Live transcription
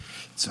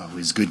It's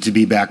always good to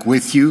be back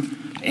with you,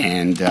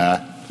 and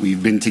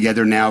we've been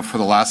together now for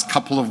the last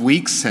couple of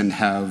weeks and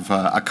have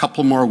a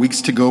couple more weeks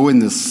to go in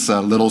this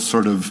little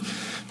sort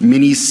of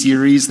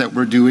mini-series that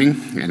we're doing.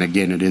 And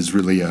again, it is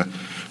really a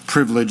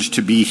privilege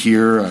to be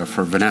here,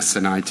 for Vanessa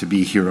and I to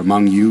be here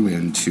among you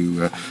and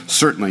to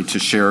certainly to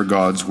share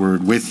God's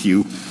Word with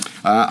you.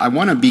 I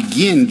want to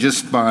begin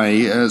just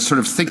by sort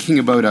of thinking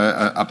about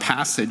a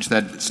passage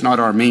that's not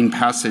our main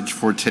passage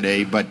for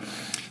today, but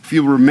if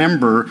you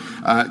remember,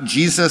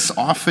 Jesus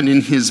often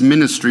in his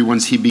ministry,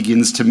 once he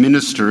begins to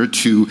minister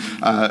to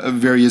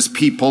various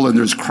people, and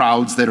there's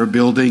crowds that are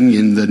building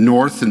in the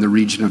north, in the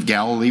region of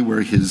Galilee,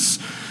 where his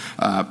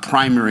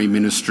primary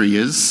ministry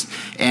is.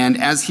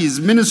 And as he's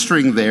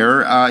ministering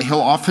there, he'll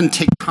often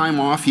take time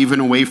off, even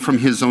away from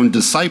his own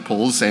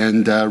disciples,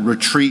 and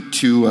retreat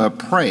to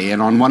pray.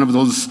 And on one of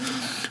those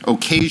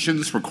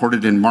occasions,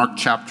 recorded in Mark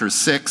chapter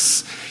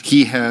 6,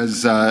 he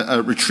has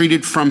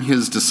retreated from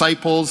his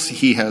disciples.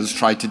 He has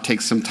tried to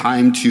take some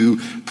time to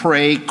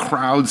pray.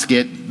 Crowds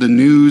get the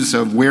news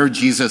of where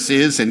Jesus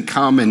is and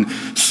come and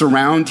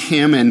surround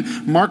him.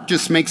 And Mark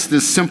just makes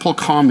this simple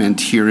comment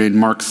here in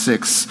Mark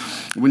 6.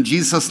 When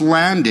Jesus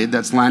landed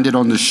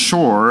on the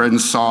shore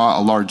and saw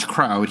a large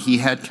crowd, he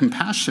had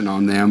compassion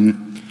on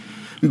them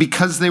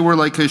because they were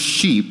like a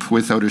sheep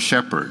without a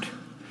shepherd.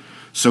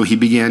 So he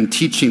began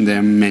teaching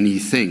them many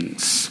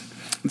things.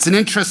 It's an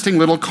interesting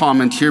little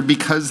comment here,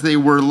 because they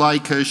were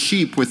like a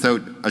sheep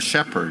without a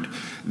shepherd.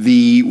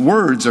 The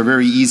words are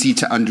very easy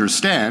to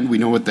understand. We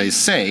know what they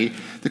say.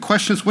 The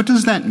question is, what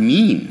does that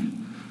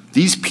mean?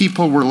 These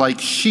people were like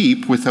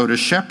sheep without a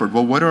shepherd.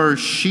 Well, what are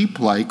sheep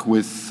like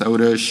without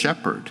a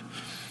shepherd?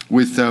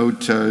 Without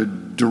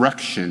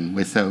direction,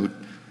 without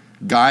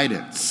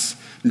guidance.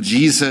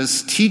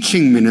 Jesus'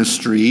 teaching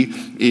ministry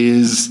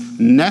is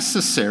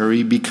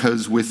necessary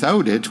because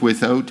without it,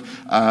 without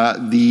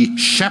the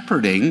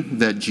shepherding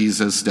that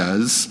Jesus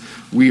does,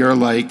 we are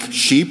like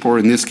sheep, or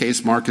in this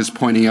case, Mark is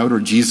pointing out, or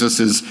Jesus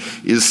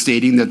is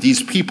stating that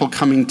these people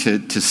coming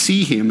to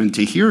see him and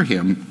to hear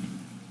him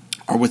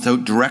are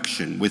without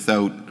direction,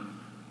 without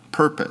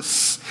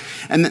purpose.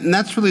 And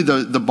that's really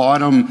the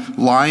bottom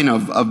line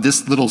of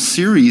this little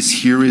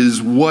series here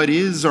is, what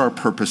is our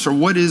purpose, or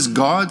what is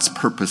God's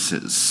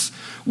purposes?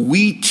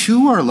 We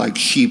too are like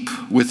sheep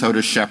without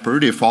a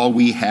shepherd if all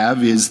we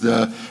have is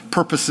the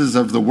purposes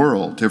of the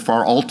world. If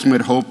our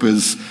ultimate hope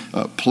is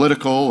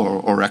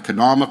political or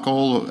economic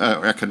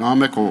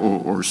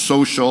or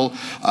social,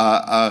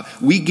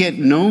 we get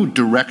no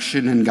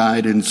direction and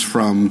guidance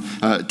from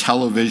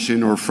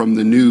television or from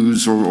the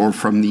news or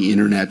from the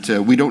internet.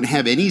 We don't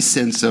have any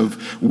sense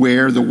of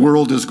where the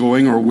world is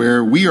going or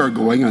where we are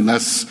going,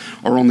 unless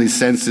our only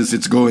sense is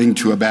it's going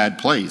to a bad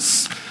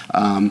place.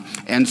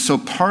 And so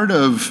part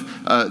of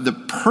the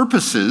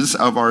purposes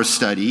of our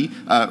study,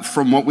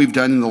 from what we've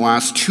done in the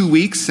last 2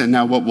 weeks and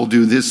now what we'll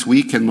do this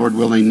week and Lord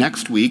willing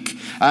next week,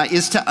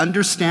 is to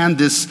understand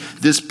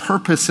this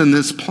purpose and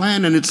this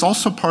plan. And it's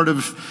also part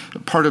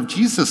of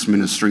Jesus'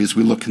 ministry as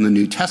we look in the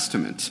New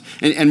Testament.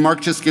 And Mark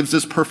just gives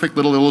this perfect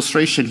little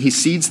illustration. He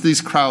sees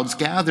these crowds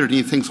gathered and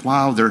he thinks,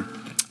 wow, they're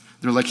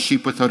like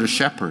sheep without a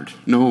shepherd.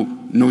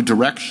 No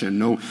direction,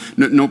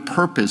 no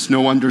purpose,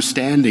 no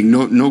understanding,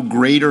 no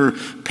greater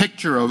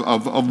picture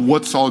of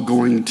what's all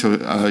going to,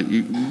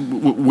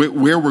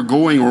 where we're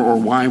going or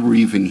why we're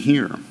even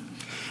here.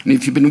 And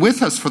if you've been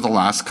with us for the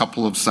last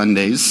couple of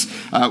Sundays,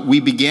 we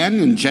began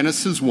in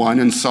Genesis 1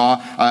 and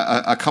saw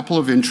a couple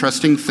of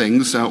interesting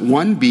things.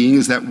 One being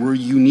is that we're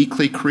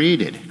uniquely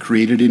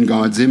created in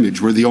God's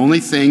image. We're the only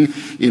thing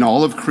in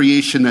all of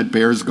creation that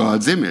bears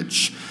God's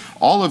image.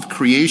 All of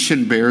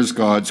creation bears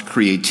God's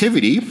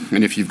creativity,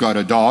 and if you've got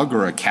a dog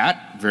or a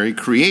cat, very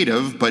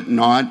creative, but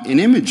not an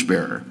image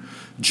bearer.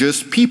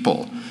 Just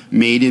people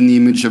made in the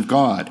image of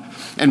God.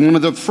 And one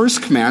of the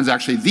first commands,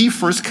 actually the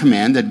first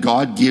command that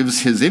God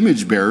gives his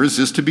image bearers,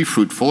 is to be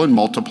fruitful and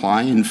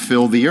multiply and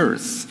fill the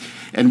earth.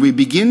 And we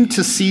begin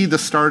to see the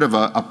start of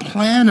a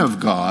plan of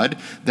God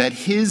that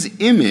his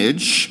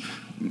image,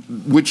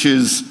 which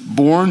is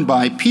born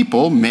by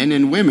people, men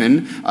and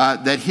women,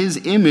 that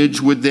his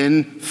image would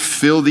then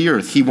fill the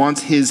earth. He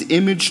wants his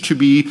image to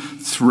be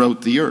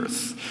throughout the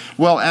earth.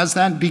 Well, as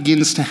that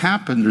begins to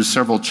happen, there's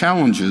several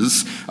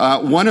challenges,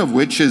 one of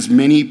which is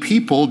many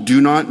people do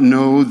not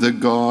know the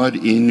God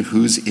in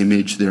whose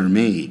image they're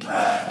made.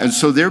 And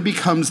so there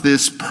becomes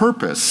this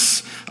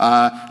purpose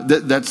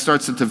that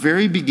starts at the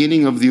very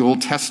beginning of the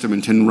Old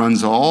Testament and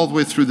runs all the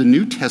way through the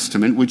New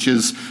Testament, which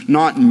is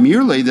not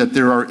merely that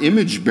there are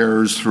image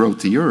bearers throughout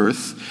the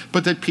earth,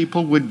 but that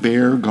people would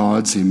bear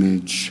God's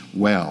image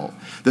well,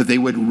 that they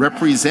would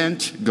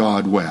represent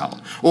God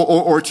well,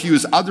 or to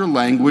use other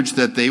language,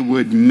 that they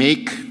would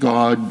make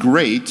God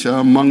great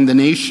among the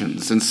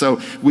nations. And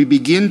so we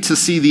begin to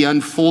see the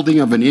unfolding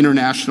of an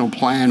international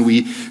plan.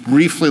 We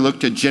briefly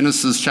looked at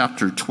Genesis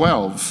chapter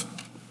 12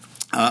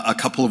 a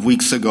couple of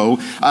weeks ago,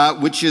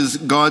 which is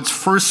God's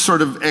first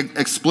sort of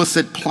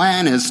explicit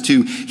plan as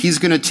to he's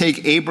going to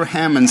take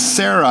Abraham and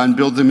Sarah and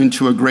build them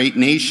into a great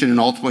nation. And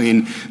ultimately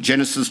in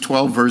Genesis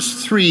 12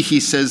 verse 3, he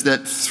says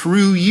that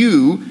through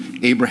you,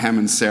 Abraham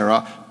and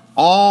Sarah,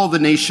 all the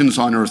nations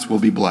on earth will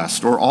be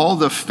blessed, or all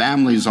the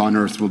families on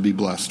earth will be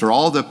blessed, or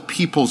all the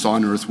peoples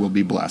on earth will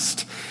be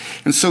blessed.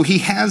 And so he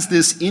has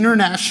this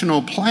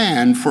international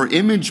plan for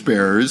image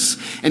bearers,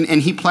 and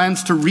he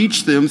plans to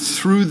reach them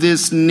through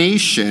this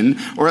nation,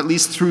 or at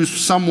least through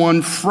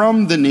someone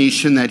from the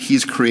nation that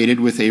he's created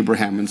with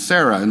Abraham and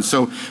Sarah. And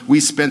so we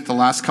spent the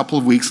last couple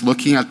of weeks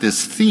looking at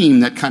this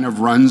theme that kind of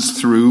runs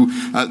through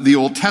the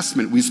Old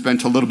Testament. We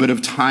spent a little bit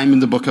of time in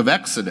the book of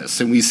Exodus,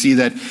 and we see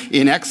that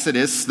in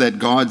Exodus that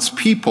God's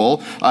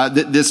people,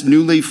 this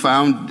newly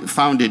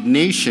founded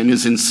nation,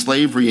 is in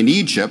slavery in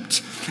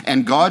Egypt,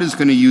 and God is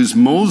going to use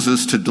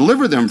Moses to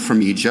deliver them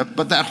from Egypt.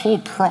 But that whole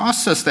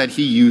process that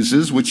he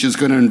uses, which is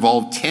going to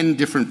involve 10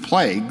 different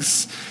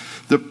plagues,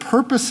 the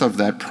purpose of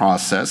that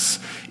process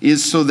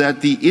is so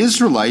that the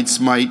Israelites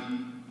might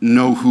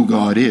know who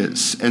God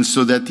is, and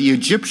so that the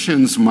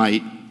Egyptians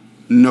might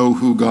know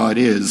who God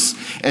is,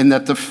 and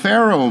that the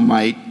Pharaoh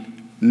might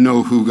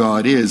know who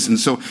God is. And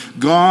so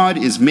God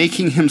is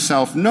making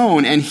himself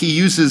known, and he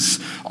uses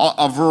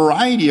a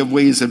variety of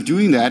ways of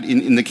doing that.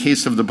 In the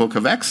case of the book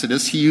of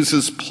Exodus, he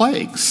uses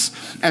plagues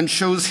and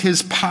shows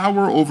his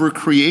power over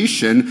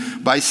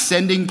creation by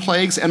sending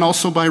plagues and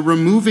also by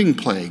removing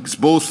plagues.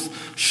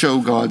 Both show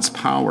God's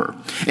power.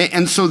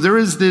 And so there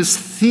is this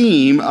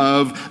theme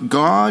of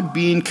God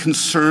being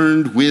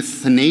concerned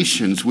with the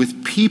nations,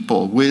 with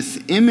people,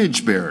 with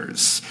image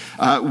bearers,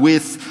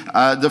 with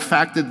the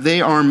fact that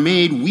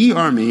we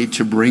are made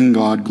to bring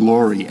God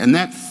glory. And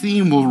that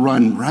theme will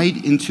run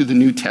right into the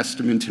New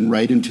Testament and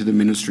right into the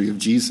ministry of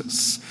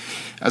Jesus.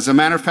 As a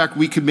matter of fact,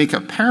 we could make a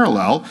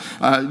parallel.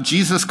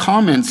 Jesus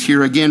comments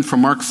here again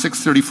from Mark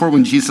 6:34,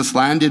 when Jesus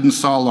landed and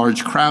saw a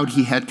large crowd,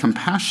 he had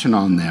compassion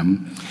on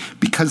them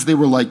because they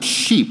were like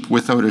sheep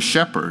without a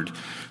shepherd.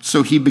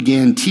 So he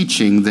began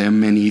teaching them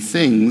many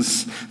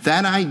things.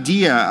 That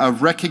idea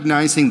of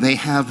recognizing they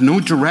have no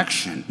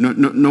direction,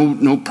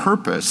 no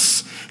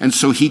purpose. And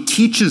so he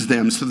teaches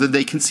them so that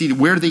they can see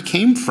where they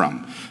came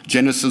from.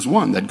 Genesis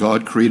 1, that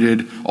God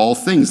created all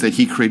things, that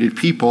he created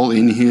people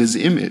in his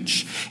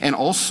image. And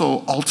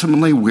also,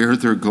 ultimately, where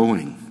they're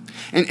going.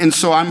 And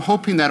so I'm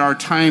hoping that our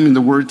time in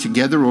the Word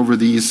together over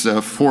these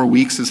 4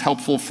 weeks is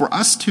helpful for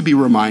us to be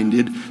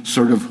reminded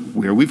sort of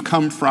where we've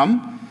come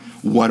from,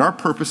 what our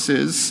purpose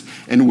is,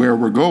 and where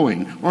we're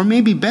going. Or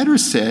maybe better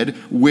said,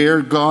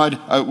 where God,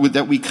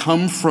 that we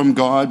come from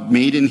God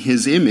made in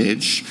his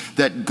image,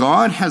 that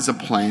God has a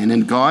plan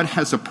and God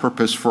has a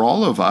purpose for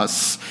all of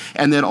us,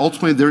 and that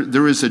ultimately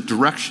there is a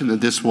direction that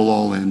this will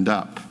all end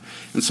up.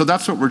 And so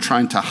that's what we're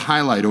trying to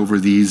highlight over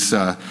this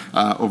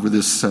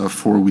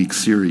 4-week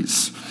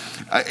series.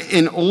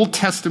 An Old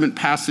Testament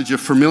passage, a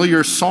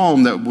familiar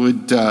psalm that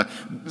would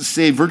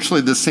say virtually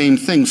the same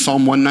thing,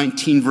 Psalm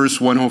 119, verse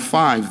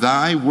 105,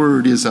 "Thy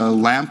word is a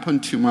lamp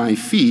unto my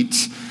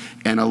feet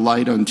and a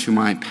light unto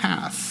my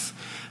path."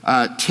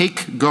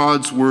 Take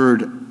God's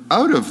word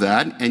out of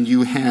that, and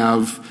you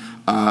have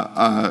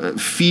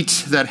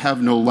feet that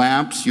have no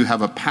lamps, you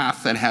have a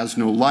path that has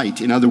no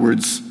light. In other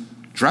words,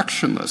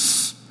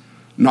 directionless,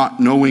 not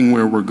knowing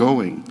where we're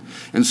going.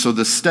 And so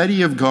the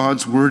study of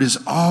God's word is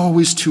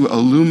always to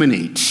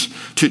illuminate,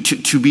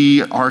 to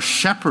be our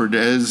shepherd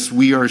as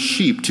we are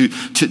sheep,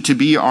 to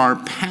be our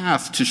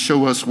path to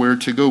show us where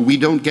to go. We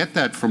don't get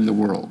that from the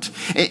world.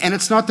 And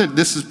it's not that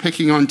this is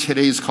picking on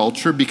today's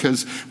culture,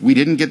 because we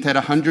didn't get that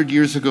 100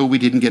 years ago, we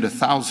didn't get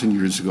 1,000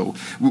 years ago.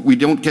 We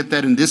don't get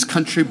that in this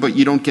country, but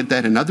you don't get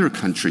that in other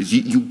countries.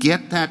 You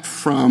get that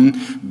from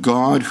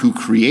God, who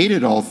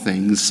created all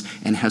things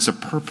and has a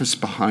purpose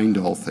behind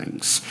all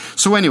things.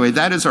 So anyway,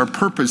 that is our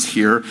purpose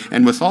here.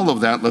 And with all of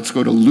that, let's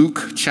go to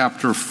Luke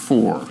chapter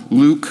 4.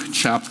 Luke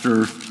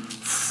chapter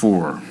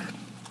 4.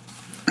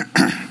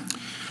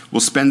 We'll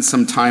spend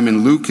some time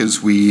in Luke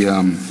as we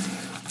are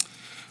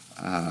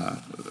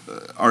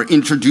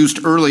introduced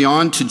early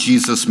on to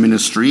Jesus'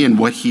 ministry and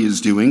what he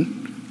is doing.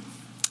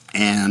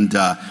 And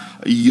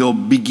you'll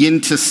begin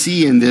to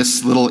see in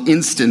this little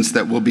instance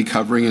that we'll be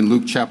covering in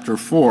Luke chapter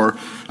 4,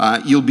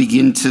 you'll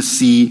begin to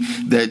see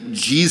that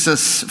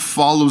Jesus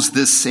follows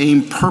this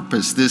same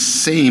purpose, this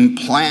same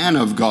plan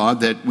of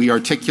God that we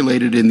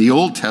articulated in the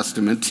Old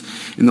Testament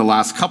in the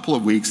last couple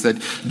of weeks,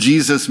 that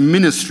Jesus'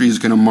 ministry is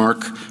going to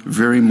mark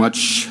very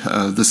much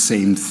the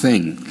same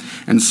thing.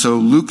 And so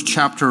Luke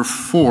chapter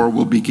 4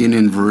 will begin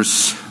in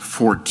verse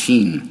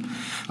 14.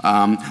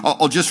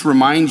 I'll just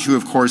remind you,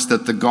 of course,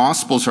 that the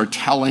Gospels are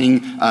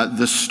telling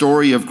the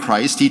story of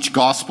Christ. Each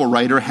Gospel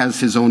writer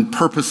has his own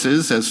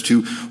purposes as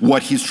to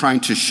what he's trying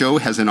to show,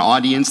 has an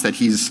audience that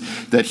he's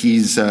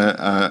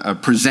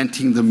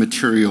presenting the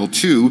material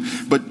to.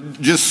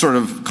 But just sort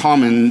of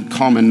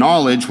common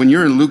knowledge, when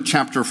you're in Luke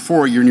chapter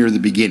 4, you're near the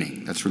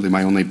beginning. That's really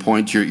my only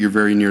point. You're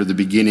very near the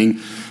beginning.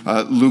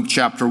 Luke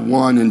chapter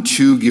 1 and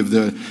 2 give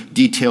the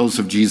details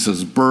of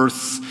Jesus'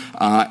 birth.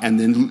 and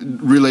then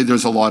really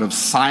there's a lot of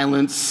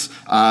silence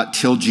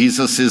till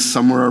Jesus is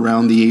somewhere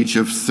around the age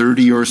of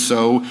 30 or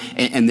so,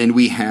 and then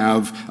we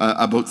have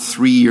about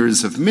 3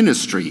 years of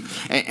ministry.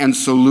 And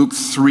so Luke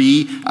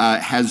 3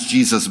 has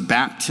Jesus'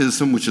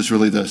 baptism, which is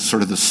really the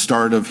sort of the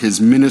start of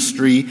his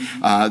ministry.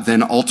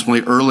 Then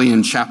ultimately early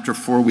in chapter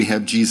 4 we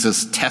have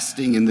Jesus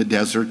testing in the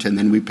desert, and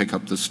then we pick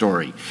up the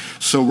story.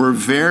 So we're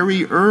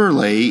very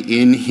early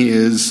in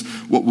his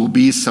what will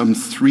be some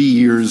 3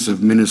 years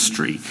of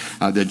ministry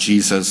that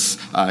Jesus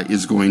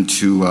is going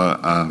to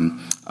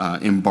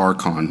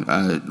embark on.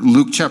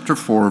 Luke chapter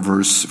 4,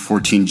 verse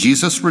 14.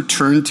 Jesus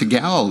returned to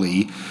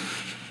Galilee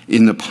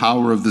in the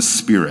power of the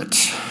Spirit.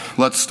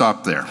 Let's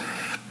stop there.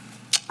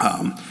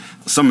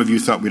 Some of you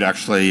thought we'd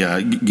actually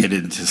get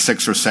into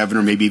 6 or 7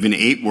 or maybe even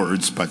 8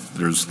 words, but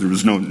there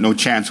was no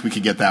chance we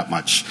could get that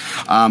much.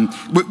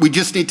 We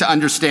just need to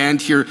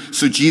understand here,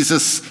 so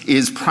Jesus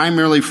is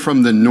primarily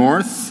from the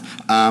north.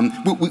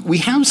 We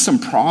have some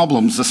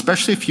problems,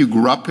 especially if you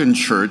grew up in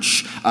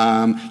church.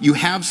 You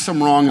have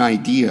some wrong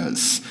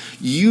ideas.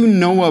 You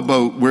know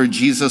about where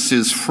Jesus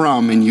is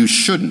from, and you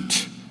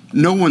shouldn't.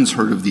 No one's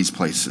heard of these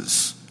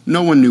places.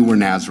 No one knew where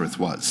Nazareth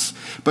was.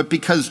 But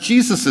because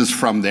Jesus is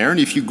from there, and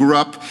if you grew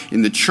up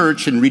in the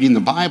church and reading the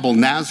Bible,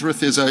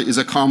 Nazareth is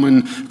a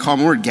common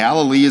word.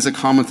 Galilee is a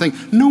common thing.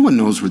 No one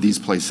knows where these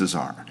places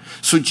are.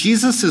 So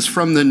Jesus is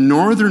from the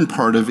northern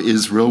part of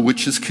Israel,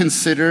 which is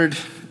considered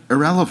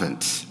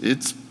irrelevant.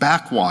 It's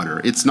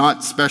backwater. It's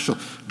not special.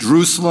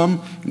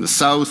 Jerusalem in the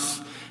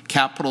south,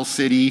 capital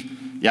city.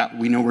 Yeah,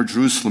 we know where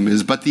Jerusalem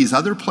is. But these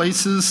other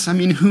places, I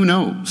mean, who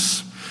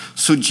knows?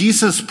 So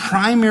Jesus'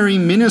 primary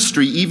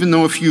ministry, even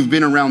though if you've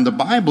been around the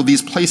Bible,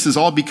 these places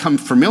all become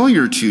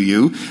familiar to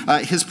you,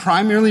 his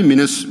primary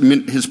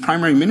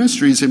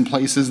ministry is in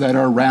places that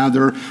are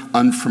rather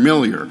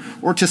unfamiliar.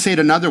 Or to say it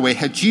another way,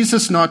 had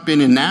Jesus not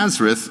been in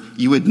Nazareth,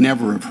 you would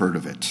never have heard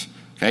of it.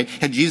 Okay?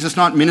 Had Jesus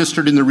not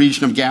ministered in the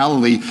region of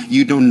Galilee,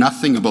 you know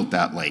nothing about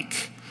that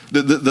lake.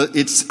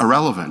 It's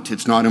irrelevant.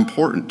 It's not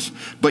important.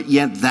 But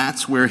yet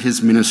that's where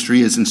his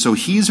ministry is. And so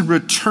he's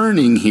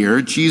returning here.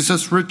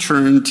 Jesus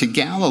returned to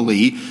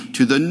Galilee,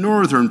 to the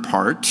northern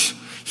part.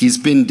 He's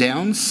been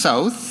down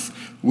south,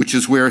 which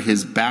is where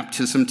his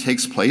baptism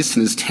takes place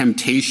and his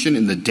temptation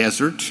in the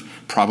desert,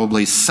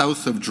 probably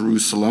south of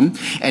Jerusalem.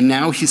 And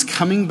now he's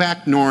coming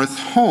back north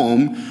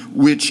home,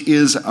 which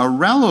is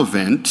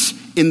irrelevant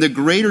in the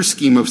greater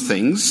scheme of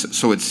things,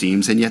 so it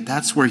seems. And yet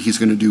that's where he's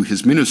going to do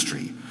his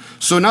ministry.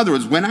 So in other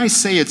words, when I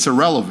say it's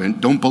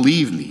irrelevant, don't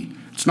believe me.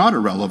 It's not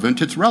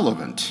irrelevant, it's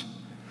relevant.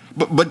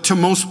 But to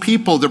most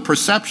people, the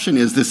perception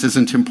is this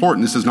isn't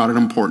important. This is not an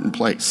important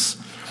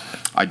place.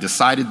 I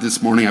decided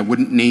this morning I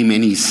wouldn't name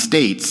any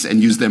states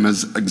and use them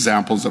as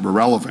examples of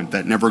irrelevant.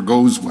 That never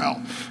goes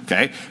well.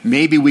 Okay?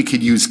 Maybe we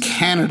could use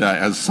Canada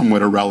as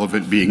somewhat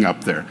irrelevant being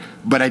up there.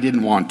 But I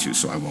didn't want to,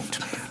 so I won't.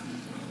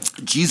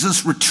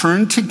 Jesus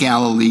returned to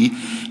Galilee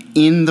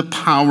in the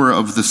power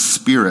of the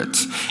Spirit,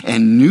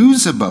 and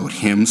news about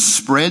him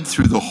spread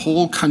through the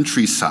whole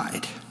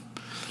countryside.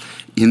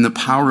 In the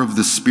power of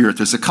the Spirit.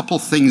 There's a couple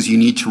things you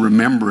need to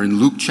remember. In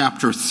Luke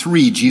chapter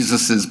 3,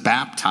 Jesus is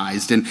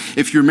baptized. And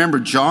if you remember,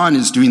 John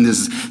is doing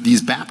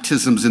these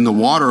baptisms in the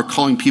water,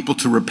 calling people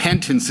to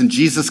repentance. And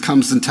Jesus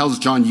comes and tells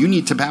John, you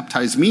need to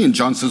baptize me. And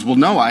John says, well,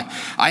 no,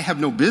 I have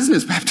no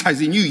business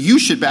baptizing you. You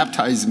should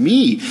baptize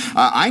me.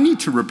 I need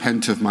to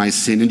repent of my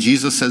sin. And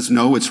Jesus says,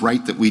 no, it's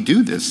right that we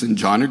do this. And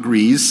John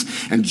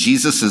agrees. And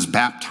Jesus is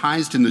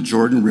baptized in the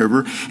Jordan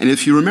River. And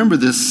if you remember,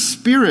 the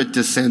Spirit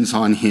descends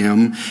on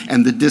him.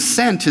 And the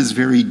descent is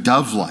very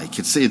dove-like.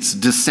 It's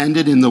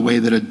descended in the way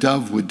that a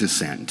dove would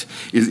descend,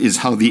 is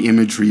how the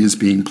imagery is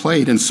being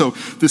played. And so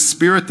the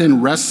Spirit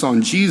then rests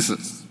on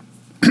Jesus.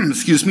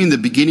 In the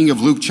beginning of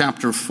Luke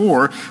chapter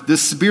 4, the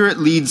Spirit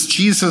leads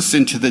Jesus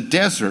into the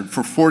desert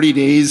for 40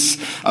 days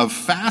of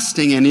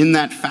fasting, and in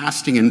that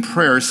fasting and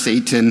prayer,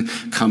 Satan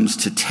comes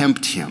to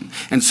tempt him.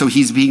 And so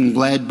he's being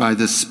led by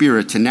the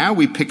Spirit. And now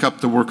we pick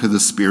up the work of the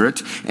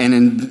Spirit, and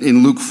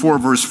in Luke 4,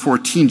 verse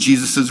 14,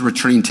 Jesus is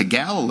returning to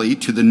Galilee,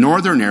 to the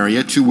northern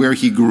area, to where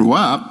he grew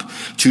up,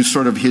 to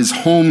sort of his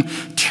home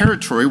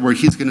territory, where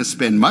he's going to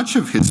spend much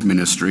of his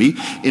ministry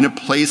in a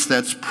place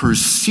that's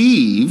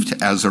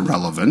perceived as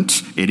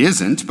irrelevant. It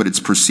isn't, but it's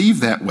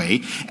perceived that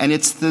way. And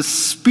it's the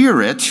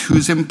Spirit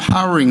who's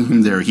empowering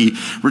him there. He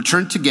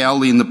returned to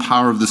Galilee in the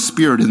power of the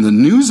Spirit, and the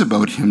news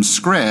about him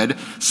spread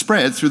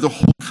through the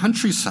whole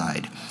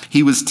countryside.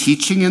 He was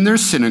teaching in their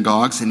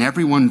synagogues, and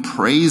everyone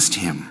praised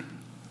him.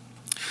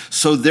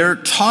 So they're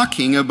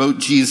talking about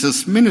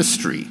Jesus'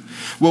 ministry.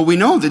 Well, we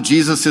know that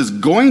Jesus is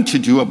going to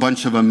do a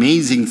bunch of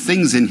amazing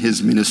things in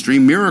his ministry.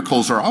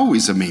 Miracles are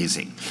always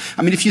amazing.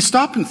 I mean, if you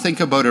stop and think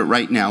about it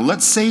right now,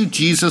 let's say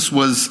Jesus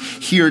was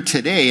here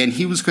today and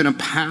he was going to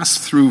pass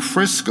through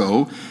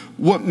Frisco.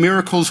 What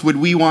miracles would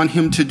we want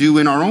him to do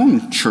in our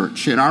own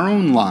church, in our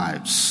own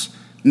lives?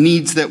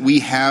 Needs that we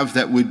have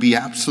that would be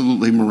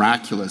absolutely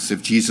miraculous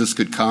if Jesus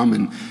could come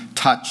and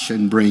touch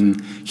and bring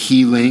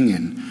healing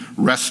and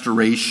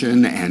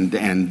restoration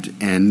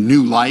and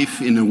new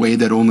life in a way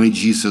that only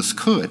Jesus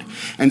could.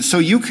 And so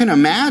you can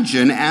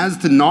imagine, as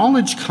the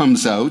knowledge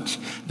comes out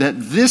that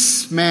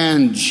this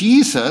man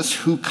Jesus,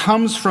 who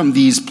comes from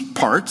these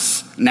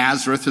parts,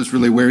 Nazareth is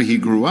really where he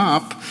grew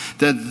up,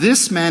 that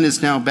this man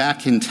is now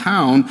back in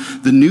town,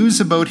 the news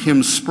about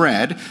him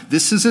spread.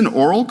 This is an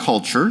oral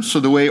culture, so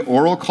the way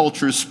oral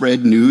cultures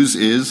spread news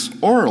is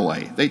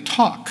orally. They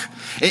talk.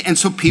 And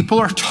so people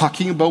are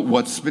talking about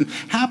what's been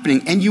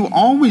happening. And you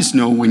always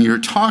know when you're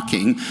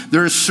talking,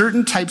 there are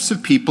certain types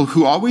of people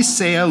who always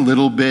say a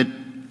little bit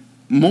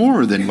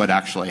more than what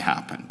actually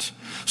happened.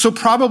 So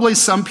probably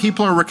some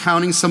people are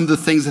recounting some of the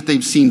things that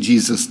they've seen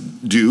Jesus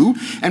do,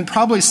 and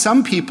probably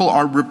some people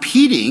are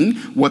repeating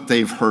what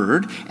they've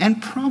heard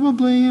and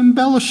probably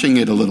embellishing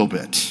it a little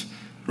bit,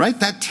 right?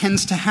 That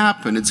tends to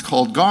happen. It's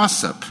called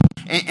gossip.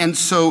 And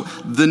so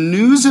the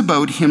news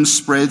about him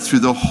spread through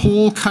the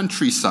whole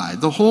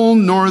countryside, the whole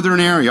northern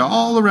area,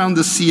 all around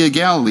the Sea of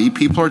Galilee.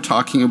 People are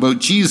talking about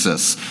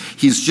Jesus.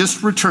 He's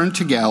just returned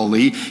to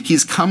Galilee.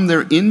 He's come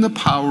there in the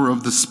power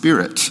of the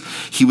Spirit.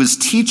 He was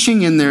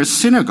teaching in their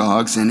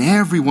synagogues, and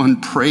everyone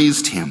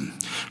praised him.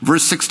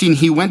 Verse 16,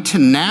 he went to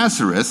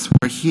Nazareth,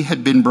 where he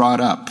had been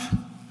brought up.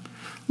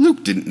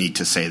 Luke didn't need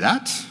to say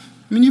that.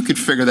 I mean, you could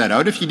figure that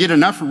out. If you did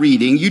enough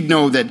reading, you'd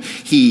know that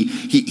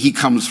he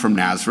comes from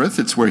Nazareth.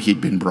 It's where he'd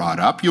been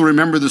brought up. You'll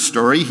remember the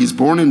story. He's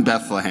born in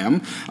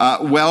Bethlehem.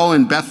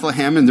 In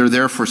Bethlehem, and they're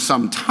there for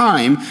some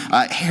time,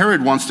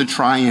 Herod wants to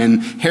try,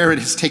 and Herod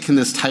has taken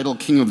this title,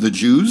 King of the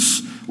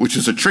Jews, which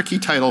is a tricky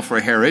title for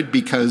Herod,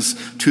 because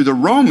to the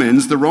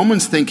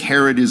Romans think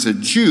Herod is a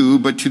Jew,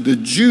 but to the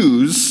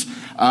Jews,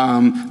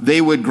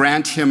 they would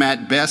grant him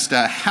at best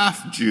a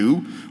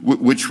half-Jew,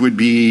 which would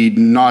be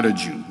not a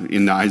Jew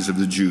in the eyes of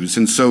the Jews.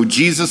 And so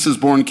Jesus is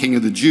born King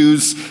of the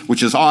Jews,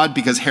 which is odd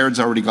because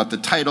Herod's already got the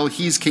title.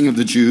 He's King of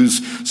the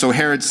Jews. So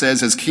Herod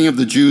says, as King of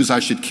the Jews,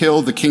 I should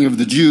kill the King of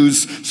the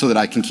Jews so that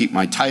I can keep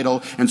my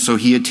title. And so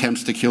he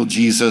attempts to kill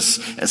Jesus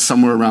at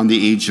somewhere around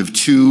the age of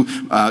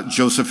 2.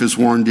 Joseph is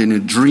warned in a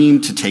dream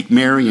to take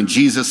Mary and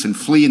Jesus and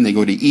flee, and they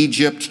go to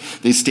Egypt.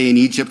 They stay in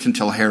Egypt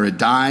until Herod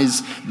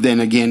dies. Then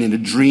again in a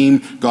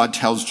dream, God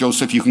tells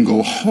Joseph, you can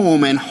go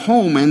home, and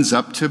home ends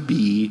up to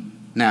be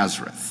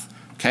Nazareth.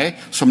 Okay?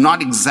 So I'm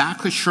not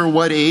exactly sure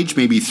what age,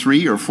 maybe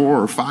 3 or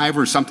 4 or 5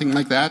 or something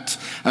like that.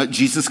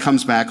 Jesus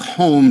comes back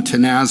home to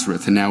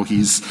Nazareth, and now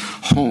he's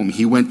home.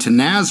 He went to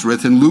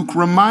Nazareth, and Luke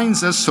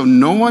reminds us, so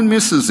no one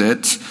misses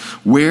it,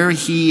 where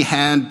he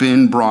had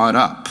been brought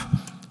up.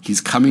 He's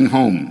coming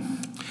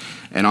home.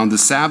 And on the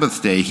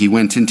Sabbath day, he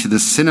went into the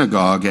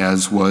synagogue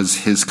as was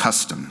his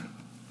custom.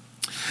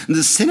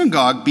 The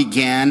synagogue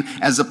began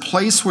as a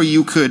place where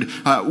you could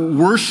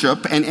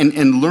worship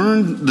and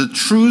learn the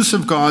truths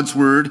of God's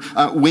word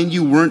when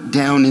you weren't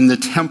down in the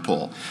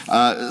temple.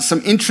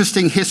 Some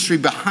interesting history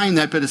behind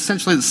that, but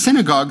essentially the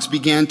synagogues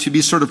began to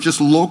be sort of just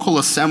local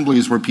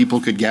assemblies where people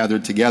could gather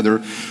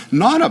together.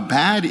 Not a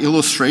bad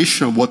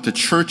illustration of what the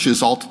church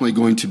is ultimately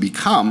going to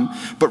become,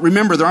 but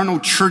remember, there are no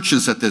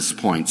churches at this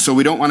point, so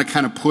we don't want to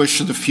kind of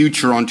push the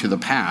future onto the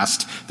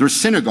past. There are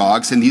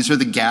synagogues, and these are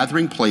the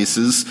gathering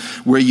places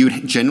where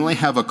you'd generally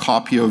have a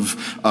copy of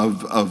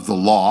the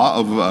law,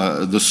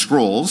 of the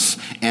scrolls,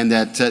 and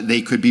that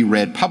they could be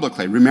read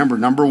publicly. Remember,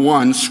 number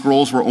one,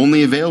 scrolls were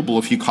only available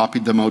if you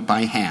copied them out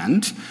by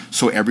hand,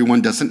 so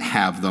everyone doesn't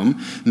have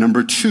them.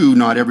 Number two,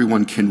 not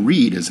everyone can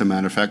read. As a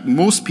matter of fact,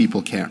 most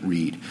people can't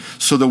read.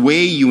 So the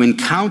way you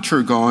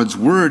encounter God's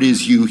word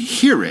is you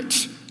hear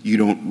it. You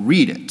don't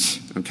read it,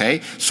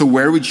 okay? So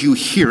where would you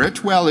hear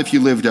it? Well, if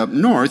you lived up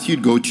north,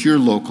 you'd go to your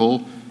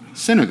local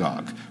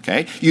synagogue.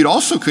 Okay? You'd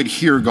also could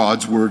hear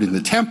God's word in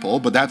the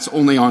temple, but that's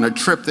only on a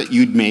trip that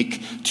you'd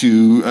make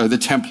to the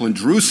temple in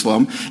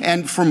Jerusalem.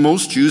 And for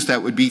most Jews,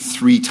 that would be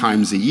 3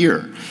 times a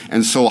year.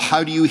 And so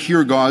how do you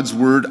hear God's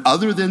word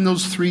other than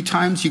those 3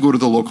 times? You go to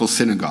the local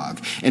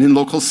synagogue. And in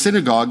local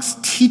synagogues,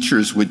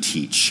 teachers would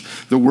teach.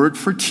 The word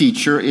for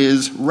teacher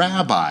is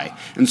rabbi.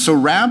 And so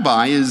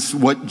rabbi is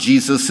what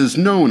Jesus is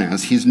known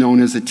as. He's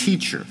known as a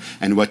teacher.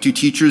 And what do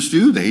teachers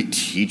do? They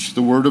teach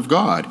the word of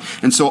God.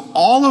 And so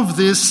all of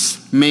this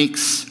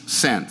makes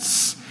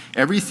sense.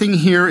 Everything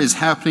here is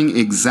happening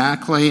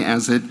exactly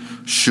as it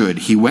should.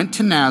 He went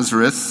to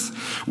Nazareth,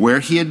 where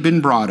he had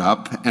been brought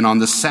up, and on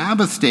the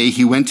Sabbath day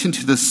he went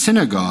into the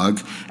synagogue,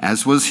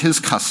 as was his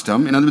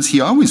custom. In other words, he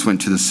always went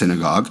to the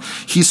synagogue.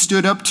 He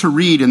stood up to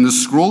read, and the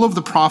scroll of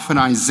the prophet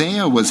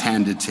Isaiah was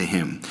handed to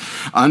him.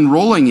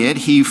 Unrolling it,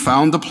 he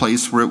found the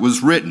place where it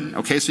was written.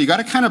 Okay, so you got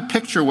to kind of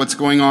picture what's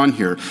going on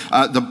here.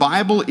 The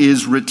Bible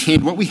is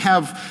retained. What we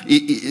have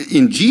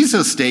in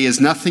Jesus' day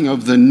is nothing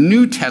of the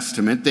New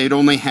Testament. They'd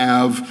only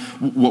have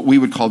what we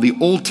would call the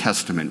Old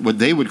Testament, what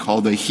they would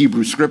call the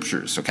Hebrew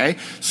Scriptures, okay?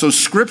 So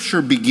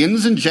Scripture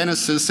begins in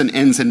Genesis and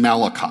ends in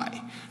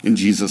Malachi in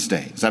Jesus'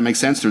 day. Does that make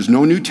sense? There's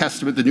no New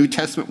Testament. The New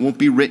Testament won't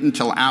be written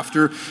till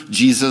after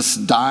Jesus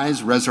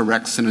dies,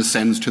 resurrects, and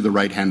ascends to the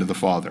right hand of the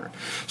Father.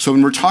 So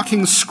when we're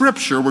talking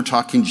Scripture, we're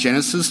talking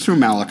Genesis through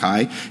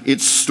Malachi.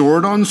 It's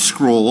stored on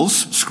scrolls.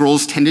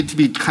 Scrolls tended to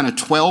be kind of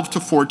 12 to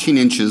 14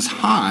 inches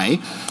high.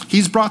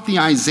 He's brought the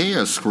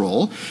Isaiah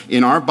scroll.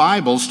 In our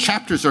Bibles,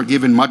 chapters are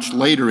given much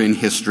later in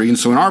history, and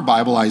so in our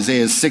Bible,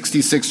 Isaiah is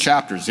 66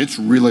 chapters. It's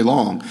really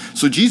long.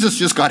 So Jesus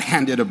just got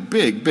handed a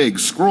big, big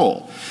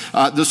scroll.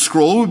 The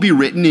scroll would be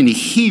written in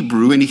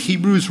Hebrew, and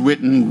Hebrew is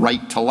written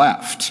right to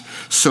left.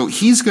 So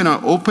he's going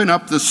to open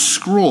up the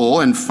scroll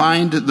and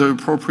find the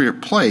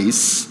appropriate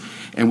place,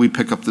 and we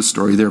pick up the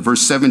story there.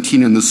 Verse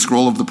 17, and the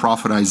scroll of the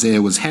prophet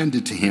Isaiah was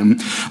handed to him.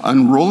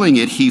 Unrolling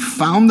it, he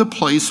found the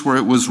place where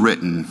it was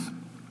written,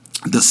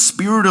 "The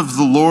Spirit of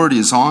the Lord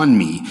is on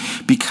me,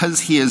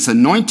 because he has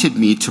anointed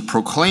me to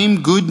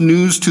proclaim good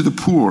news to the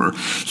poor.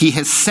 He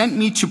has sent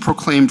me to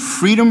proclaim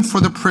freedom for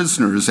the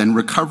prisoners and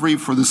recovery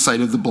for the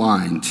sight of the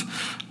blind."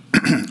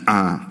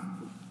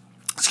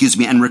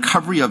 And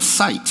recovery of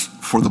sight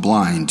for the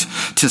blind,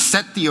 to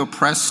set the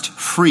oppressed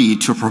free,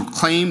 to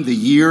proclaim the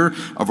year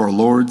of our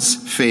Lord's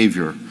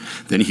favor.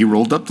 Then he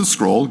rolled up the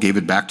scroll, gave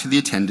it back to the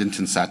attendant,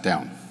 and sat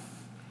down.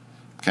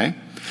 Okay?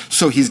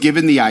 So he's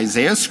given the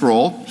Isaiah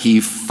scroll. He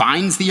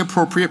finds the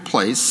appropriate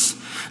place.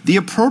 The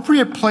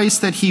appropriate place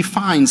that he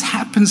finds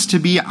happens to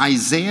be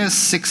Isaiah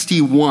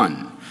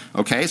 61.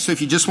 Okay, so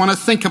if you just want to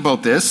think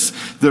about this,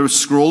 the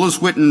scroll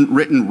is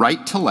written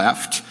right to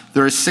left.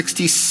 There are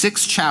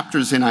 66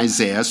 chapters in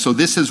Isaiah, so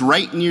this is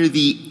right near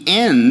the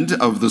end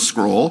of the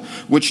scroll,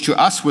 which to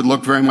us would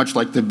look very much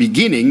like the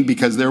beginning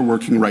because they're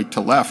working right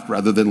to left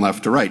rather than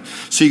left to right.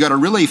 So you got a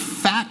really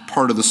fat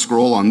part of the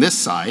scroll on this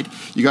side,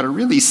 you got a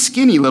really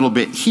skinny little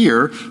bit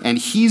here, and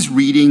he's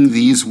reading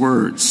these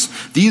words.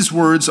 These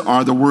words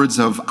are the words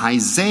of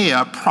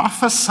Isaiah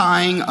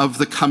prophesying of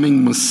the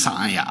coming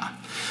Messiah.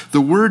 The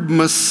word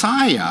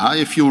Messiah,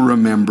 if you'll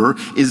remember,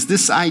 is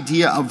this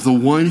idea of the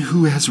one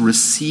who has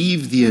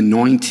received the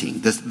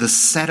anointing, the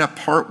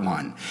set-apart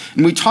one.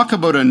 And we talk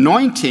about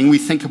anointing, we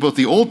think about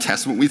the Old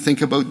Testament, we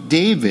think about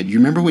David. You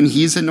remember when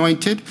he's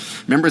anointed?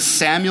 Remember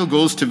Samuel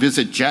goes to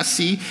visit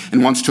Jesse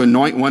and wants to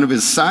anoint one of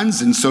his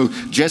sons, and so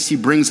Jesse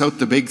brings out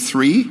the big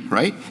three,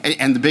 right?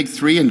 And the big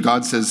three, and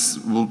God says,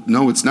 well,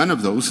 no, it's none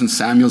of those. And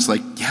Samuel's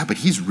like, yeah, but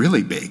he's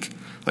really big.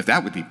 Like,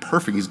 that would be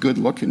perfect. He's good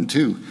looking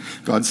too.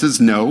 God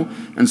says no.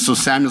 And so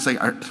Samuel's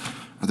like, are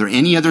there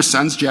any other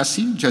sons,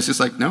 Jesse? Jesse's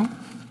like, no,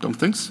 don't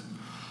think so.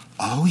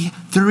 Oh, yeah,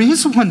 there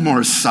is one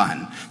more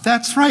son.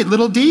 That's right,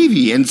 little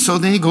Davy. And so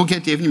they go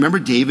get David. Remember,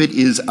 David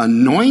is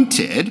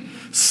anointed,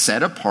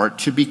 set apart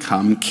to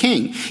become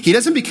king. He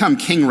doesn't become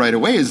king right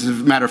away. As a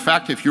matter of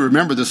fact, if you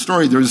remember the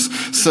story, there's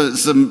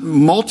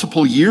some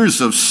multiple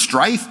years of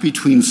strife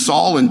between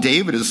Saul and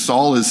David as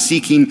Saul is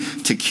seeking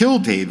to kill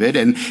David.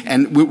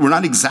 And we're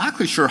not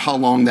exactly sure how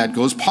long that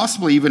goes,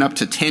 possibly even up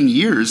to 10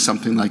 years,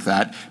 something like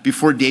that,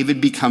 before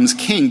David becomes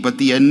king. But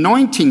the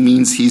anointing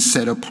means he's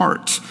set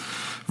apart.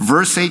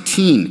 Verse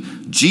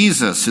 18,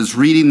 Jesus is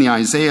reading the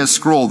Isaiah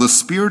scroll. The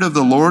Spirit of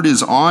the Lord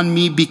is on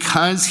me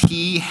because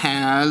he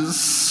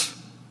has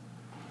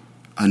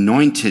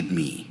anointed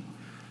me.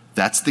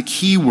 That's the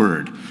key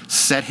word.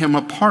 Set him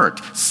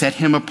apart. Set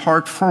him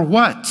apart for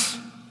what?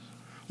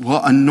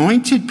 Well,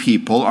 anointed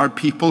people are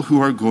people who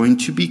are going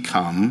to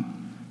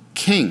become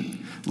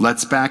king.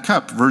 Let's back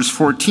up. Verse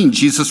 14,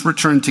 Jesus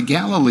returned to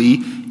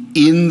Galilee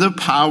in the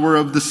power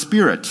of the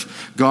Spirit.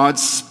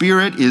 God's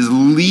Spirit is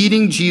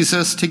leading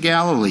Jesus to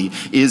Galilee,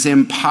 is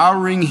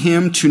empowering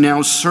him to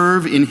now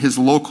serve in his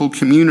local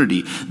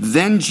community.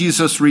 Then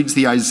Jesus reads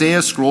the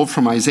Isaiah scroll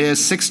from Isaiah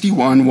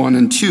 61, 1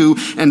 and 2,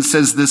 and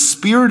says, "The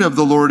Spirit of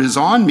the Lord is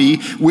on me,"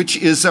 which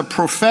is a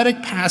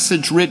prophetic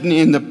passage written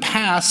in the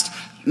past,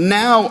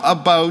 now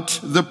about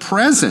the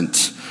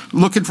present.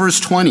 Look at verse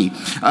 20.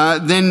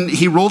 Then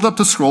he rolled up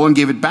the scroll and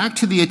gave it back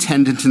to the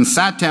attendant and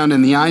sat down,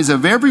 and the eyes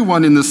of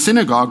everyone in the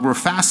synagogue were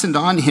fastened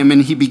on him.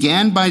 And he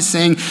began by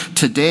saying,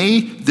 "Today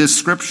this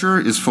scripture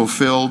is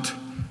fulfilled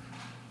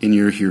in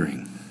your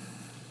hearing."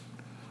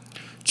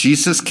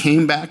 Jesus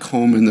came back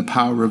home in the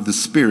power of the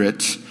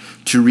Spirit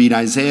to read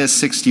Isaiah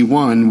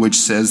 61, which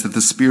says that the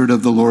Spirit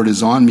of the Lord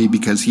is on me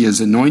because he has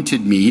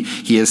anointed me,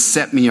 he has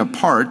set me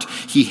apart,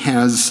 he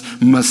has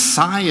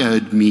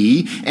Messiahed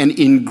me. And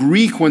in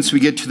Greek, once we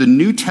get to the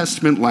New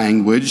Testament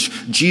language,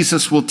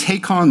 Jesus will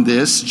take on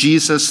this,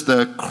 Jesus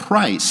the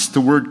Christ.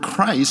 The word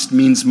Christ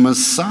means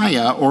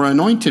Messiah or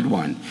anointed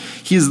one.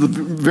 He is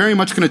very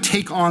much going to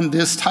take on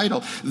this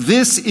title.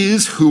 This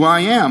is who I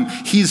am.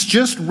 He's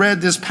just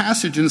read this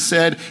passage and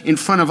said in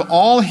front of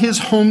all his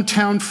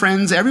hometown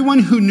friends, everyone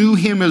who knew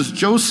him as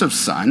Joseph's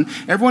son,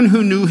 everyone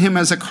who knew him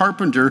as a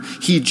carpenter,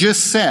 he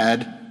just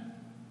said,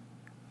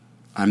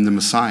 I'm the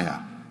Messiah.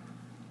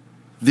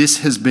 This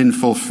has been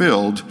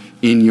fulfilled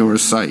in your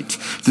sight.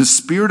 The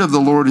Spirit of the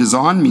Lord is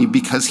on me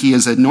because he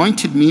has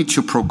anointed me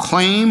to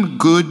proclaim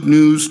good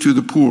news to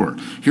the poor.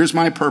 Here's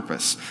my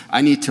purpose.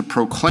 I need to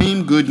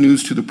proclaim good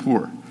news to the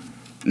poor.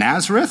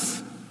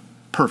 Nazareth,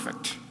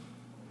 perfect.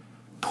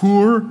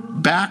 Poor,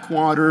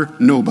 backwater,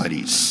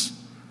 nobodies.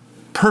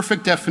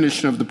 Perfect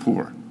definition of the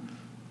poor.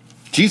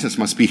 Jesus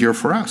must be here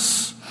for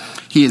us.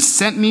 He has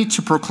sent me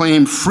to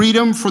proclaim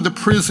freedom for the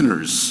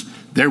prisoners.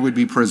 There would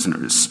be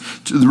prisoners.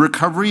 To the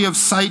recovery of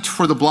sight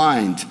for the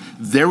blind.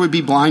 There would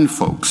be blind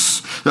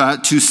folks.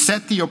 To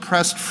set the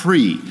oppressed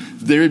free.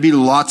 There would be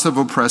lots of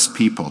oppressed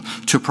people.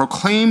 To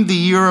proclaim the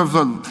year of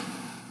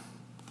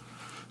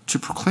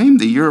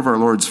our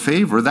Lord's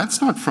favor,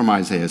 that's not from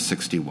Isaiah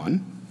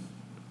 61.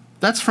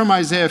 That's from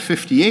Isaiah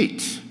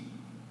 58.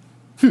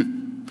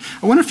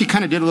 I wonder if he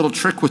kind of did a little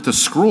trick with the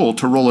scroll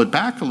to roll it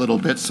back a little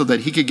bit so that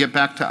he could get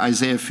back to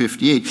Isaiah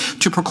 58.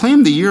 To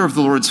proclaim the year of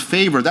the Lord's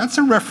favor, that's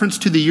a reference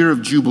to the year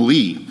of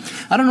Jubilee.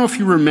 I don't know if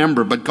you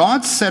remember, but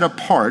God set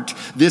apart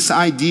this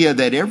idea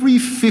that every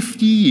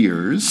 50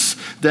 years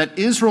that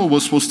Israel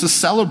was supposed to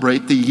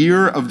celebrate the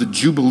year of the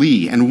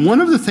Jubilee. And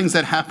one of the things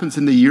that happens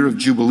in the year of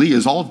Jubilee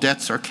is all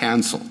debts are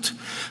canceled.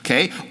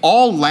 Okay?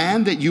 All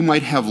land that you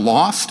might have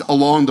lost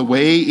along the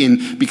way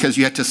because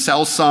you had to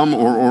sell some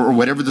or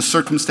whatever the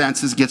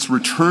circumstances gets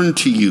returned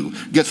to you,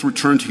 gets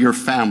returned to your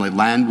family.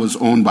 Land was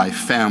owned by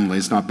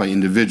families, not by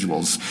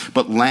individuals,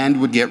 but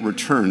land would get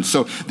returned.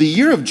 So the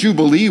year of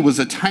Jubilee was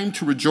a time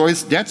to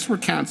rejoice. Debts were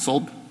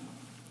canceled.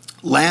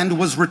 Land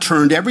was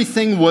returned.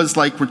 Everything was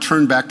like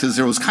returned back to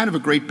zero. It was kind of a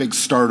great big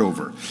start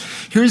over.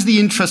 Here's the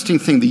interesting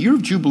thing. The year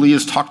of Jubilee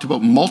is talked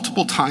about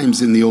multiple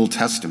times in the Old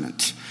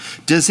Testament.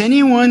 Does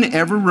anyone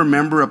ever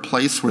remember a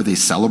place where they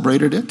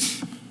celebrated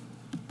it?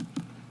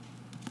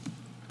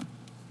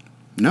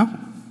 No.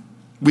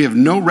 We have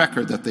no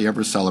record that they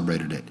ever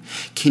celebrated it.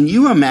 Can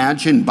you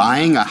imagine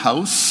buying a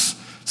house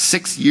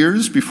 6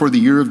 years before the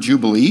year of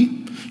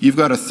Jubilee? You've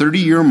got a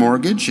 30-year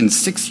mortgage, and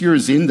 6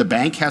 years in, the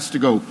bank has to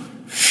go,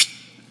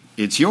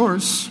 it's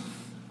yours.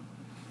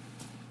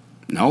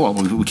 No,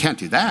 we can't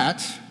do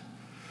that.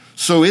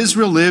 So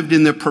Israel lived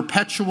in the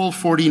perpetual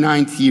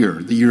 49th year.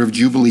 The year of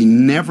Jubilee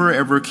never,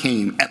 ever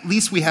came. At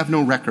least we have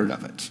no record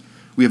of it.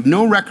 We have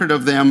no record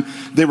of them.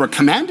 They were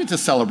commanded to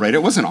celebrate.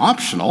 It wasn't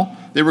optional.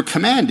 They were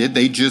commanded.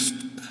 They just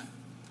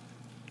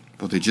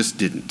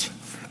didn't.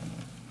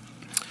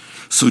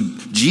 So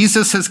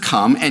Jesus has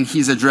come, and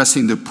he's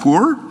addressing the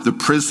poor, the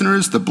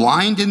prisoners, the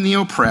blind, and the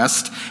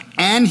oppressed,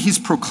 and he's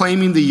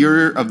proclaiming the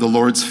year of the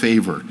Lord's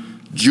favor,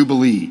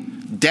 Jubilee.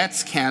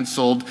 Debts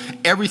canceled,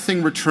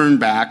 everything returned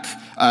back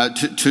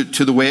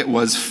to the way it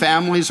was.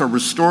 Families are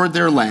restored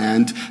their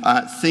land,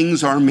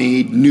 things are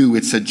made new.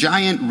 It's a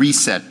giant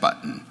reset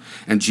button.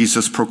 And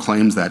Jesus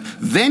proclaims that.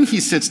 Then he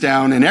sits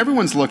down and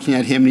everyone's looking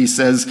at him and he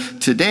says,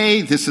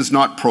 today this is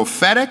not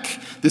prophetic.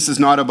 This is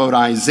not about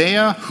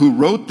Isaiah, who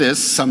wrote this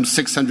some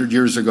 600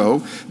 years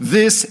ago.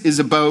 This is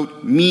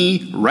about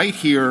me right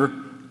here,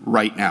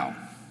 right now.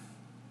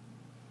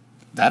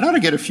 That ought to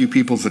get a few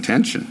people's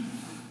attention.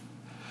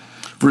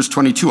 Verse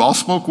 22, all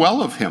spoke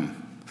well of him.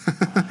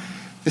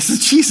 This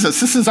is Jesus.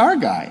 This is our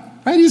guy,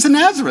 right? He's a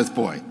Nazareth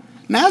boy.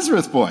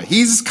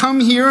 He's come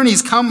here and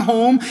he's come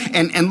home,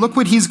 and look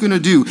what he's going to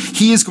do.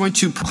 He is going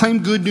to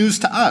proclaim good news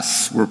to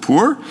us. We're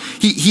poor.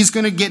 He's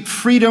going to get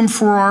freedom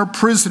for our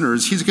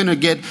prisoners. He's going to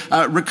get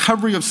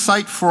recovery of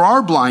sight for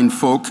our blind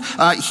folk.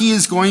 He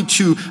is going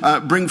to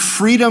bring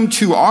freedom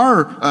to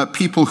our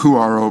people who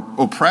are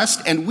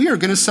oppressed, and we are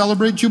going to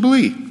celebrate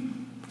Jubilee.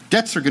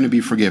 Debts are going to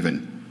be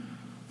forgiven.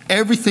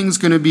 Everything's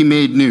going to be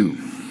made new.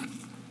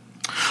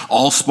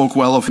 All spoke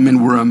well of him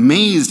and were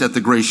amazed at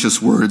the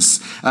gracious words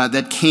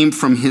that came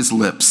from his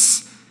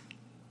lips.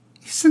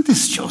 Isn't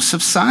this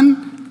Joseph's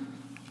son?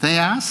 They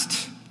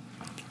asked.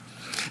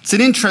 It's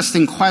an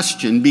interesting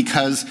question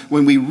because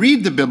when we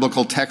read the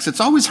biblical text, it's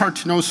always hard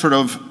to know sort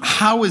of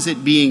how is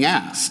it being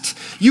asked.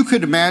 You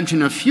could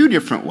imagine a few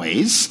different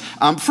ways.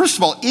 First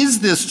of all, is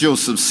this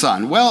Joseph's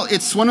son? Well,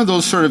 it's one of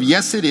those sort of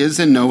yes it is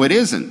and no it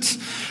isn't.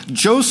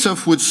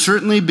 Joseph would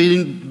certainly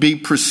be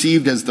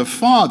perceived as the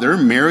father.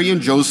 Mary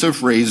and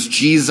Joseph raised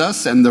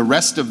Jesus and the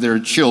rest of their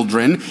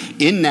children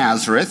in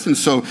Nazareth. And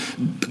so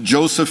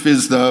Joseph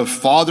is the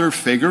father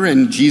figure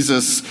and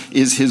Jesus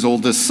is his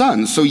oldest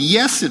son. So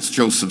yes, it's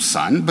Joseph's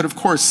son, but of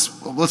course,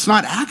 well, it's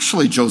not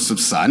actually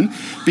Joseph's son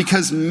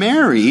because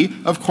Mary,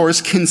 of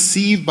course,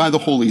 conceived by the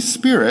Holy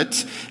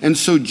Spirit. And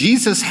so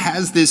Jesus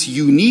has this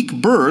unique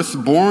birth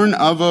born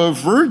of a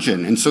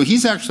virgin. And so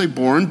he's actually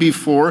born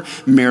before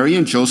Mary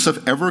and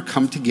Joseph ever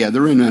come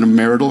together in a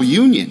marital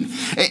union.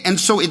 And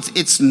so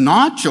it's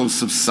not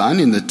Joseph's son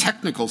in the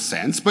technical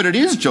sense, but it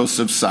is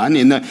Joseph's son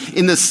in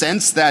the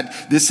sense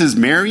that this is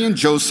Mary and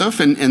Joseph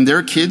and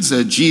their kids,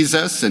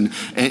 Jesus and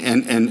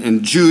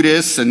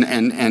Judas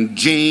and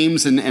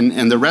James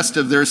and the rest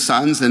of their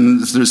sons.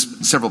 And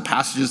there's several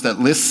passages that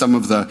list some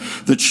of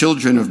the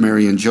children of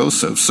Mary and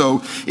Joseph.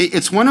 So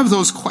it's one of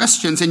those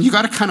questions, and you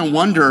got to kind of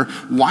wonder,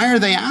 why are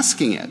they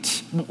asking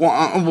it?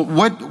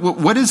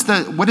 What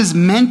is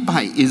meant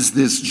by, is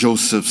this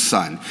Joseph's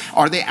son?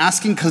 Are they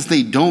asking because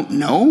they don't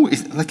know?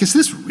 Is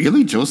this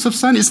really Joseph's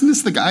son? Isn't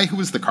this the guy who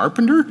was the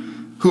carpenter,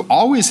 who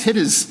always hit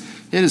his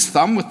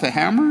thumb with the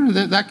hammer?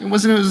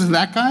 Wasn't it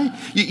that guy?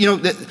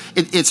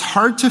 It's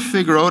hard to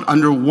figure out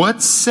under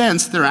what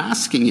sense they're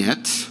asking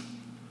it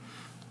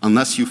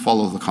unless you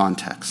follow the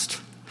context.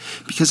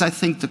 Because I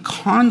think the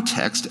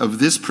context of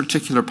this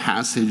particular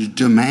passage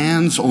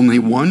demands only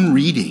one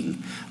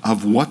reading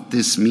of what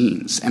this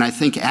means. And I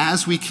think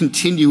as we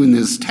continue in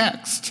this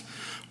text,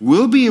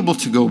 we'll be able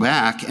to go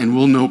back and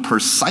we'll know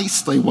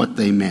precisely what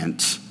they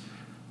meant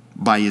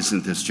by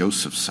isn't this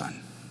Joseph's son?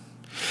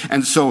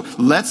 And so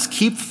let's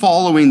keep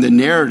following the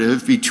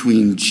narrative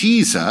between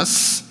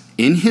Jesus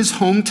in his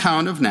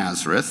hometown of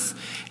Nazareth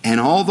and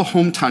all the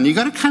hometown. You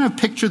got to kind of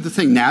picture the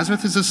thing.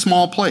 Nazareth is a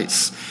small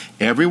place.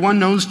 Everyone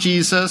knows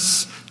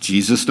Jesus.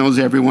 Jesus knows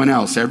everyone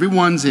else.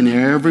 Everyone's in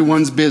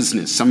everyone's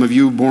business. Some of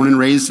you born and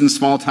raised in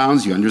small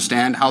towns, you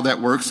understand how that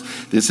works.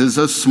 This is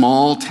a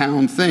small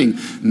town thing.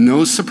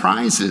 No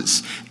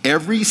surprises.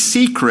 Every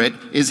secret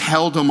is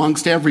held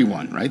amongst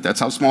everyone, right? That's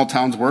how small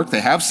towns work.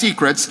 They have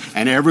secrets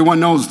and everyone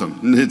knows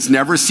them. It's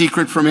never a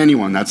secret from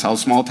anyone. That's how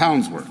small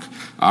towns work.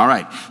 All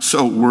right,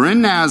 so we're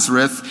in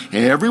Nazareth.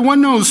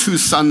 Everyone knows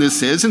whose son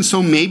this is, and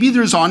so maybe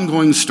there's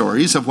ongoing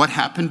stories of what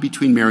happened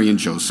between Mary and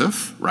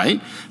Joseph,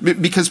 right?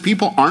 Because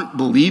people aren't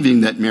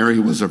believing that Mary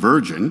was a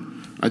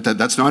virgin, right?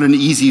 That's not an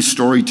easy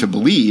story to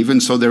believe,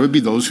 and so there would be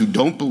those who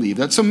don't believe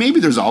that. So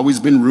maybe there's always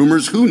been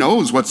rumors. Who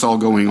knows what's all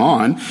going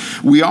on?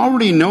 We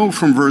already know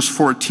from verse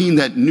 14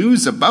 that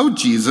news about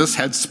Jesus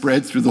had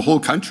spread through the whole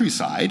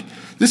countryside.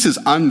 This is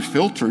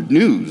unfiltered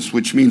news,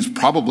 which means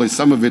probably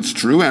some of it's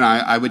true, and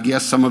I would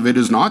guess some of it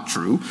is not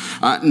true.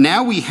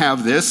 Now we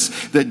have this,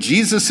 that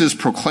Jesus is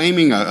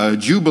proclaiming a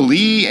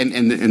jubilee,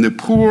 and the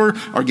poor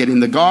are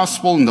getting the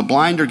gospel, and the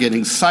blind are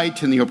getting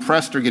sight, and the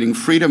oppressed are getting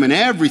freedom, and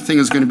everything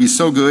is going to be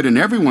so good, and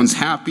everyone's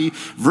happy.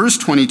 Verse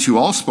 22,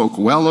 all spoke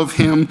well of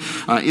him.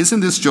 Isn't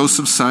this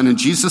Joseph's son? And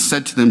Jesus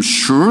said to them,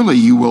 surely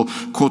you will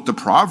quote the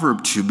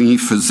proverb to me,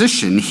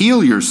 physician,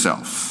 heal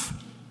yourself.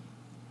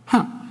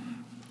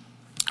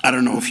 I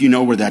don't know if you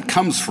know where that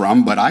comes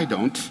from, but I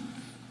don't.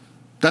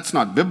 That's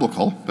not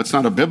biblical. That's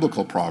not a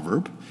biblical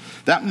proverb.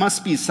 That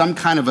must be some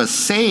kind of a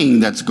saying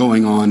that's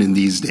going on in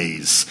these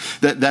days.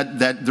 That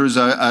there's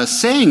a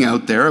saying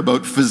out there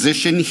about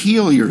physician,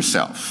 heal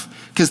yourself.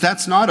 Because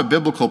that's not a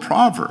biblical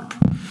proverb.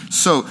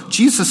 So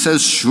Jesus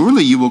says,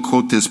 surely you will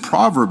quote this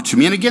proverb to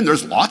me. And again,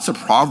 there's lots of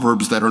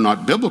proverbs that are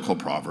not biblical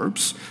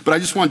proverbs. But I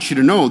just want you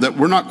to know that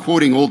we're not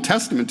quoting Old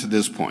Testament to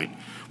this point.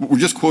 We're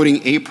just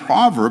quoting a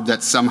proverb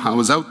that somehow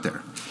is out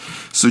there.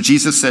 So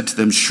Jesus said to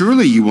them,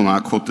 surely you will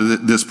not quote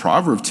this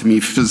proverb to me,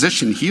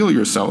 physician, heal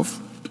yourself.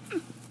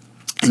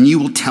 And you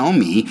will tell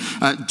me,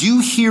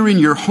 do here in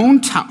your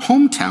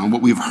hometown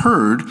what we've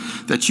heard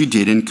that you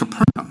did in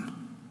Capernaum.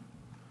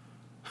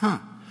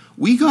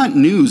 We got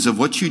news of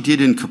what you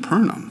did in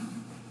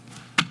Capernaum.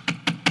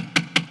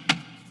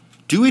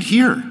 Do it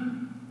here,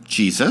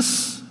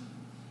 Jesus,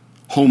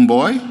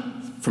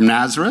 homeboy from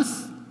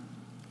Nazareth,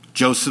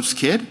 Joseph's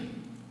kid.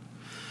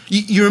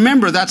 You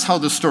remember that's how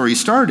the story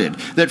started,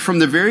 that from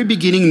the very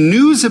beginning,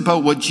 news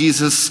about what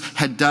Jesus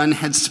had done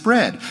had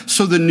spread.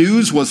 So the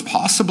news was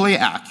possibly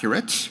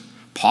accurate,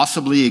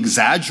 possibly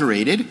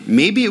exaggerated.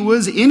 Maybe it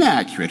was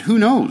inaccurate. Who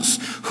knows?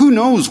 Who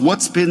knows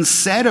what's been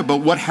said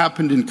about what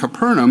happened in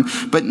Capernaum?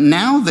 But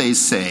now they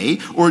say,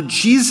 or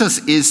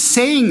Jesus is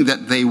saying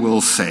that they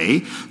will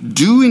say,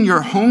 do in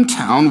your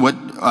hometown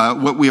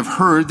what we have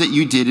heard that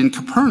you did in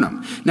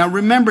Capernaum. Now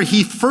remember,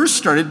 he first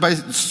started by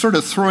sort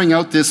of throwing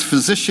out this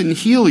physician,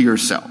 heal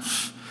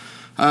yourself.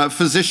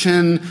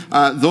 Physician,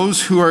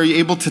 those who are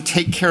able to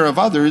take care of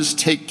others,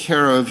 take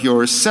care of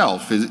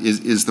yourself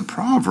is the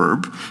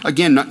proverb.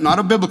 Again, not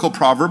a biblical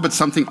proverb, but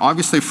something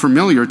obviously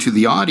familiar to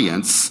the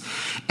audience.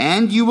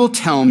 And you will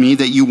tell me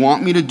that you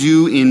want me to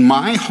do in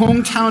my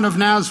hometown of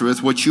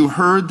Nazareth what you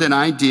heard that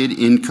I did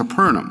in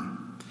Capernaum.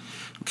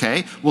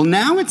 Okay, well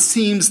now it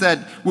seems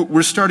that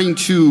we're starting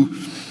to,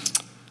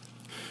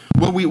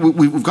 well,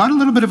 we've got a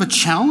little bit of a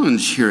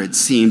challenge here, it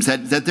seems,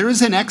 that there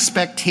is an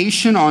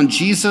expectation on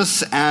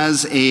Jesus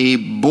as a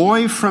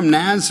boy from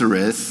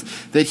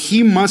Nazareth that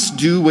he must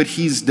do what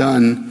he's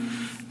done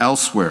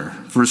elsewhere.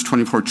 Verse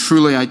 24,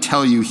 truly I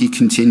tell you, he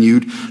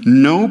continued,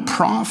 no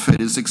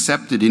prophet is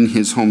accepted in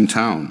his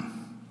hometown.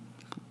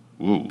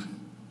 Whoa.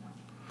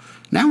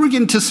 Now we're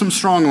getting to some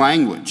strong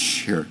language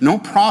here. No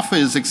prophet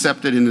is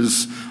accepted in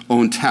his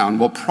own town.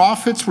 Well,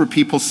 prophets were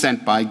people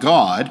sent by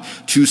God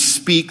to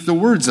speak the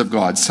words of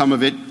God, some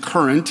of it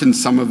current and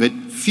some of it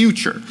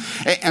future.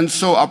 And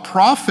so a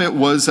prophet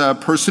was a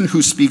person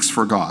who speaks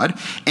for God.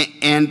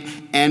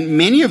 And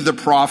many of the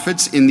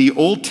prophets in the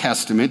Old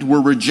Testament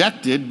were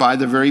rejected by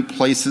the very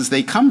places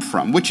they come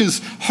from, which is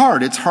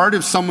hard. It's hard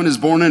if someone is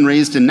born and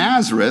raised in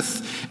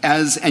Nazareth,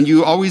 and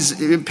you always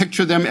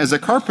picture them as a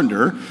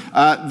carpenter,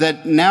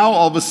 that now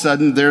all of a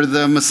sudden they're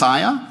the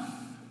Messiah.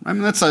 I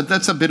mean, that's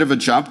a bit of a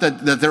jump,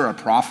 that they're a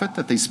prophet,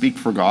 that they speak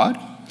for God.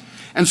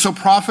 And so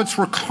prophets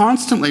were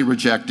constantly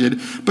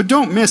rejected. But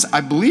don't miss, I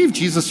believe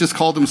Jesus just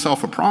called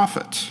himself a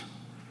prophet.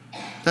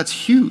 That's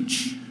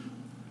huge.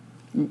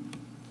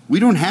 We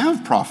don't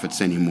have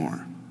prophets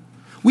anymore.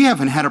 We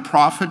haven't had a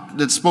prophet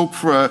that spoke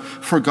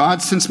for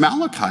God since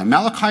Malachi.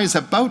 Malachi is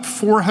about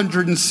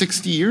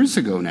 460 years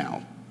ago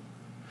now.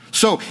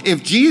 So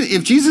if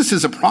Jesus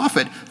is a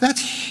prophet,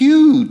 that's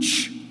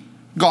huge.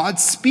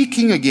 God's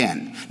speaking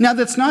again. Now,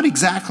 that's not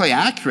exactly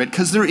accurate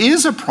because there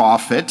is a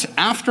prophet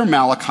after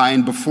Malachi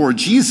and before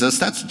Jesus.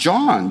 That's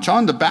John.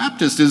 John the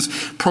Baptist is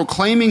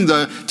proclaiming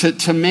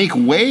to make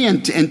way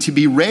and to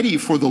be ready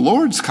for the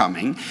Lord's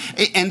coming.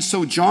 And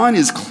so John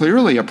is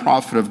clearly a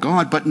prophet of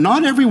God, but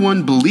not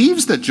everyone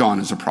believes that John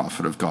is a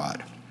prophet of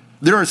God.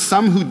 There are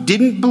some who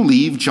didn't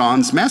believe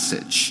John's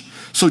message.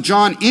 So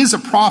John is a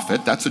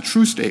prophet. That's a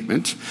true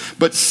statement.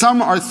 But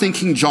some are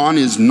thinking John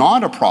is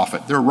not a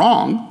prophet. They're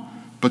wrong.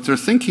 But they're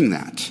thinking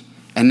that.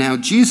 And now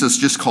Jesus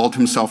just called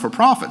himself a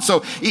prophet.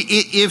 So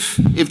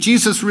if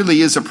Jesus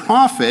really is a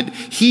prophet,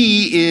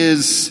 he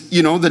is,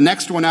 the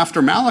next one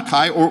after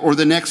Malachi or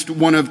the next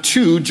one of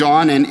two,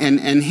 John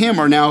and him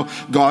are now,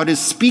 God is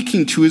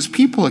speaking to his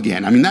people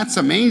again. I mean, that's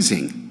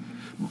amazing.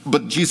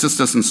 But Jesus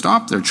doesn't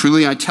stop there.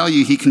 Truly, I tell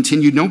you, he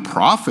continued, no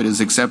prophet is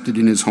accepted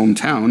in his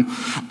hometown.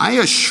 I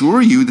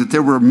assure you that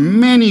there were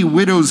many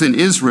widows in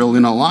Israel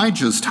in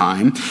Elijah's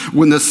time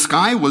when the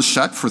sky was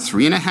shut for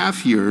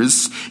 3.5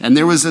 years and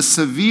there was a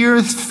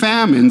severe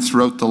famine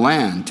throughout the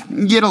land.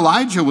 Yet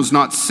Elijah was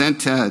not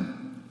sent to...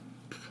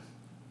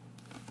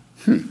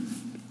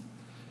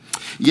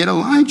 Yet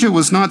Elijah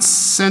was not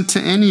sent to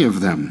any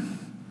of them.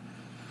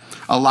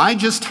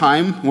 Elijah's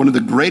time, one of the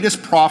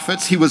greatest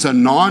prophets, he was a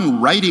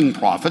non-writing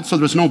prophet, so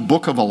there's no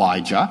book of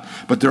Elijah,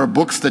 but there are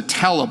books that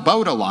tell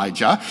about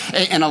Elijah.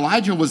 And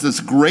Elijah was this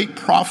great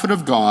prophet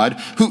of God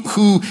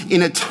who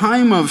in a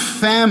time of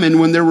famine,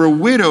 when there were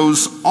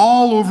widows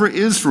all over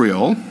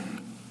Israel,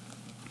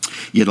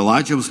 yet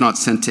Elijah was not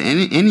sent to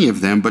any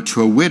of them, but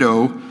to a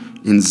widow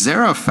in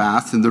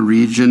Zarephath in the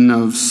region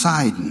of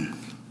Sidon.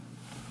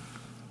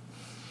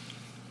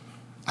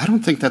 I don't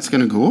think that's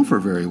going to go over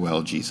very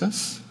well,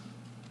 Jesus.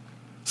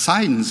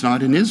 Sidon's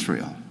not in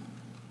Israel.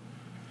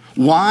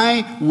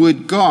 Why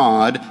would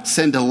God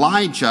send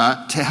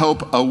Elijah to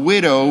help a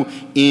widow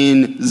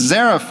in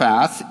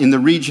Zarephath in the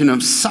region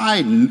of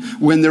Sidon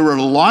when there were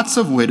lots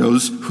of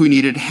widows who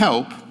needed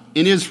help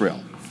in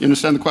Israel? You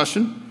understand the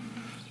question?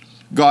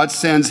 God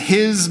sends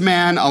his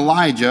man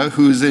Elijah,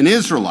 who's an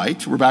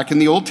Israelite. We're back in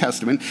the Old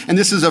Testament. And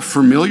this is a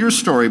familiar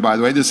story, by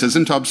the way. This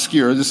isn't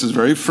obscure. This is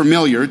very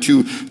familiar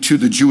to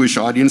the Jewish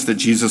audience that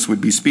Jesus would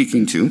be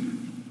speaking to.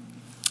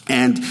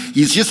 And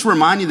he's just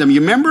reminding them, you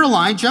remember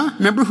Elijah?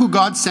 Remember who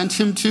God sent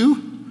him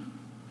to?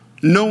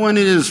 No one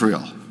in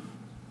Israel.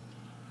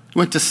 He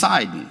went to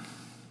Sidon,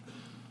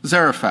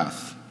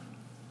 Zarephath,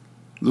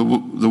 the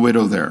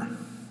widow there.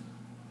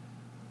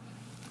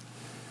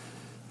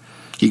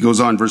 He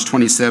goes on, verse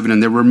 27,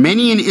 and there were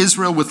many in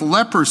Israel with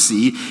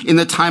leprosy in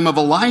the time of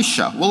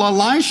Elisha. Well,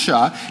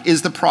 Elisha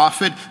is the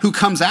prophet who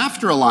comes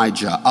after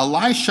Elijah.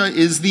 Elisha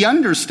is the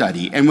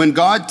understudy. And when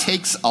God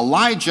takes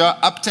Elijah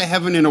up to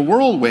heaven in a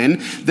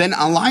whirlwind, then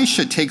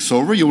Elisha takes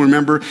over. You'll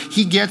remember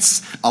he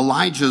gets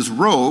Elijah's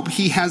robe.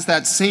 He has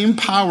that same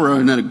power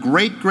and a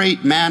great,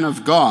 great man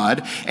of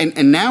God.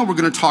 And now we're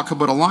going to talk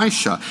about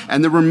Elisha.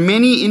 And there were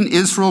many in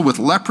Israel with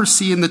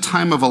leprosy in the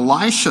time of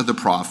Elisha the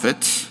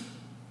prophet.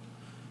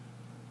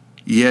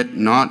 Yet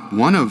not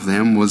one of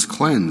them was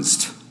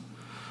cleansed,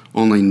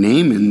 only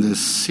Naaman the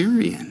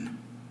Syrian.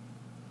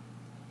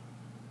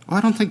 Well,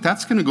 I don't think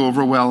that's going to go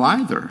over well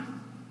either.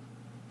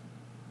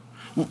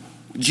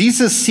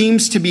 Jesus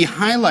seems to be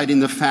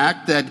highlighting the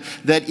fact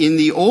that in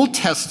the Old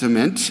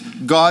Testament,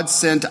 God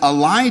sent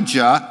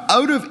Elijah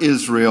out of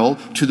Israel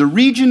to the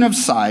region of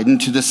Sidon,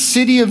 to the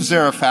city of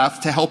Zarephath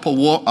to help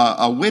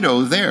a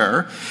widow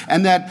there,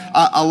 and that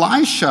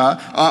Elisha,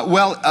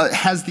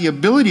 has the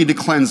ability to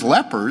cleanse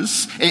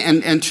lepers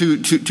and to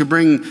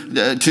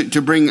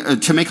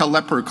make a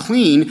leper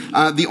clean.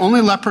 The only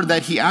leper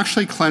that he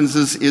actually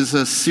cleanses is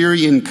a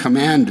Syrian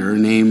commander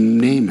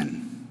named Naaman.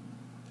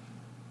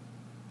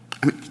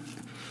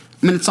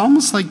 I mean, it's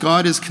almost like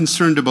God is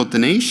concerned about the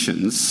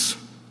nations,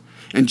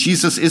 and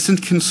Jesus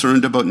isn't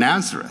concerned about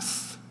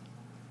Nazareth.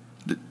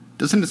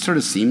 Doesn't it sort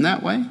of seem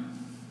that way?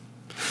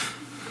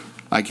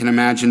 I can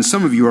imagine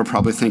some of you are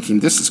probably thinking,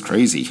 this is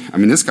crazy. I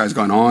mean, this guy's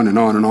gone on and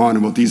on and on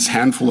about these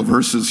handful of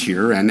verses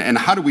here, and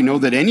how do we know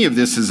that any of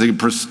this is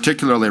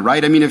particularly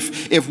right? I mean,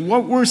 if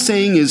what we're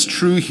saying is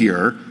true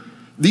here,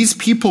 these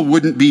people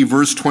wouldn't be,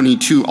 verse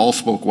 22, all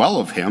spoke well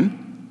of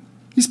him.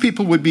 These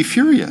people would be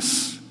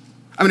furious.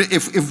 I mean,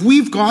 if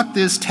we've got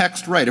this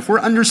text right, if we're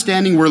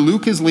understanding where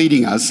Luke is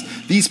leading us,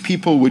 these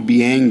people would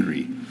be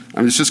angry. I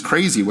mean, it's just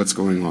crazy what's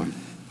going on.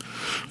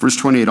 Verse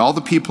 28, all the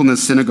people in the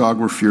synagogue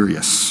were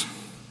furious.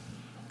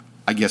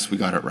 I guess we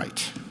got it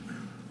right.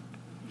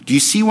 Do you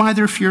see why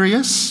they're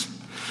furious?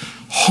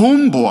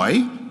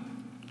 Homeboy,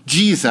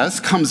 Jesus,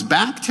 comes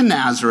back to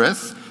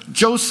Nazareth,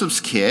 Joseph's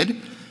kid.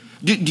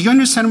 Do you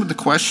understand what the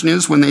question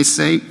is when they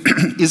say,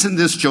 isn't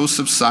this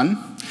Joseph's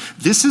son?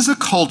 This is a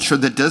culture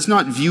that does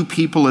not view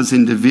people as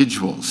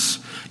individuals.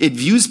 It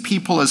views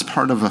people as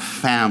part of a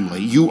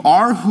family. You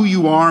are who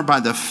you are by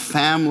the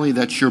family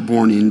that you're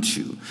born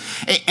into.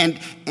 And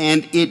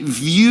it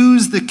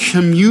views the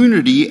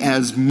community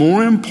as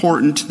more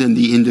important than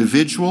the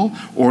individual,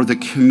 or the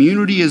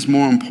community is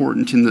more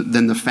important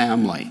than the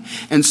family.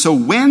 And so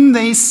when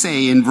they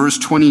say in verse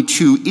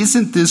 22,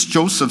 isn't this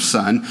Joseph's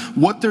son?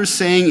 What they're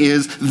saying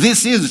is,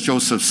 this is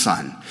Joseph's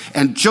son.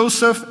 And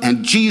Joseph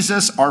and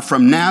Jesus are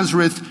from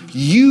Nazareth.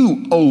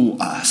 You owe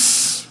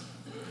us.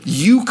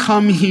 You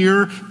come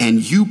here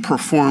and you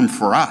perform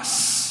for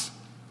us.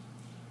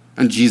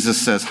 And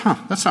Jesus says,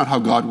 that's not how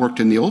God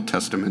worked in the Old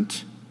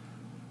Testament.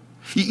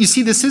 You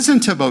see, this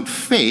isn't about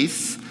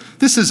faith.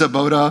 This is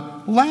about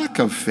a lack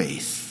of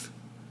faith.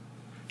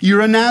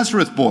 You're a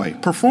Nazareth boy.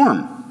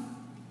 Perform.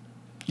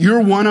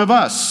 You're one of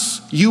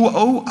us. You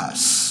owe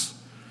us.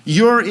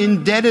 You're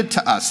indebted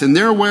to us. In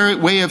their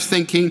way of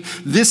thinking,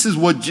 this is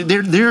what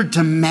they're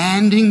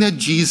demanding that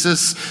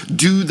Jesus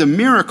do the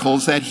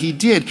miracles that he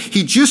did.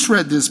 He just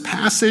read this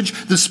passage.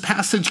 This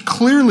passage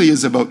clearly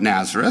is about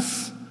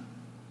Nazareth.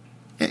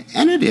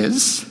 And it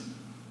is.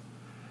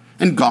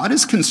 And God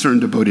is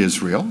concerned about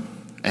Israel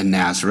and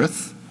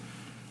Nazareth,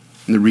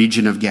 in the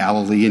region of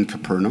Galilee and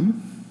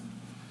Capernaum,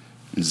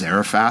 and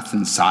Zarephath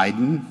and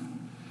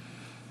Sidon,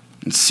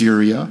 and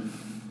Syria,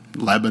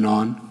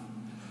 Lebanon,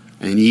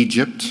 and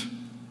Egypt.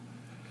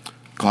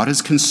 God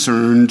is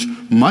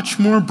concerned much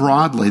more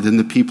broadly than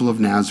the people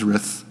of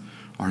Nazareth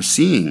are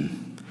seeing.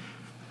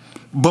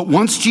 But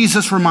once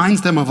Jesus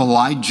reminds them of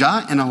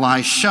Elijah and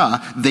Elisha,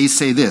 they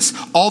say this.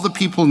 All the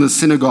people in the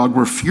synagogue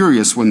were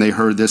furious when they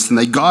heard this, and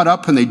they got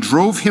up and they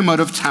drove him out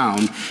of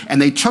town,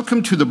 and they took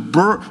him to the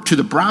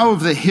brow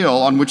of the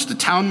hill on which the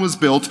town was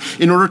built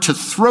in order to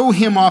throw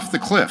him off the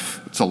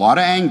cliff. It's a lot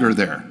of anger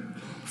there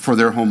for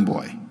their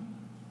homeboy.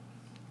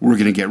 We're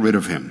going to get rid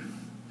of him.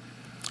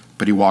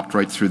 But he walked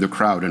right through the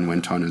crowd and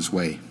went on his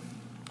way.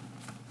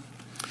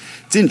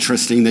 It's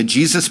interesting that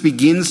Jesus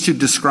begins to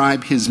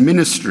describe his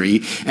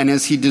ministry, and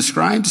as he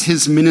describes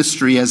his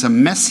ministry as a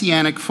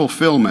messianic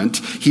fulfillment,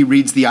 he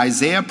reads the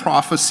Isaiah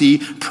prophecy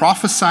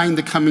prophesying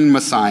the coming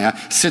Messiah,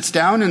 sits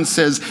down and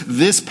says,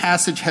 this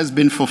passage has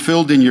been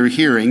fulfilled in your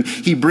hearing.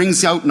 He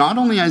brings out not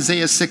only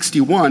Isaiah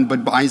 61,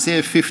 but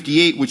Isaiah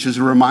 58, which is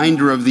a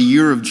reminder of the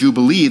year of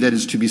Jubilee that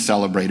is to be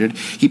celebrated.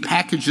 He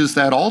packages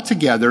that all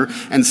together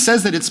and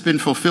says that it's been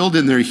fulfilled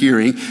in their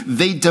hearing.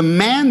 They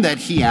demand that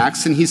he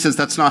acts, and he says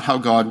that's not how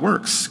God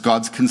works.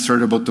 God's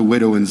concerned about the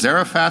widow in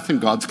Zarephath, and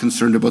God's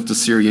concerned about the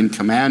Syrian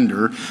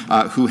commander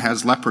who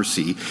has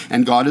leprosy.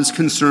 And God is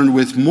concerned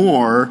with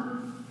more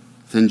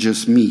than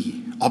just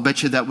me. I'll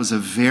bet you that was a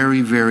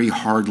very, very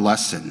hard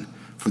lesson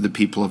for the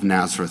people of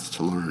Nazareth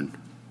to learn,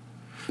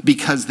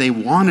 because they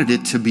wanted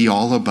it to be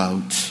all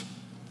about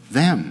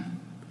them.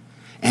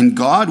 And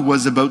God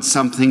was about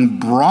something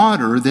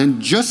broader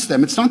than just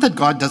them. It's not that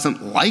God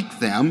doesn't like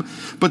them,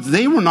 but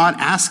they were not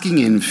asking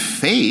in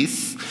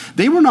faith.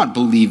 They were not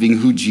believing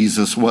who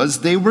Jesus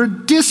was. They were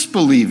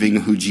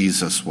disbelieving who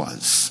Jesus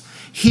was.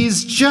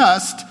 He's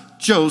just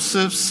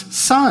Joseph's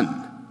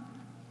son.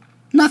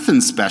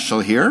 Nothing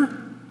special here.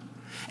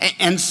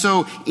 And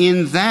so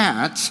in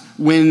that,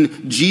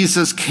 when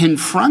Jesus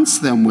confronts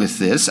them with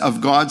this,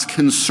 of God's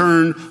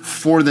concern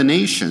for the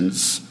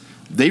nations,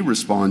 they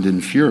respond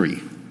in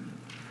fury.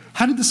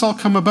 How did this all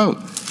come about?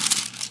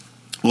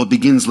 Well, it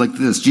begins like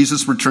this.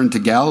 Jesus returned to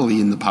Galilee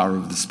in the power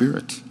of the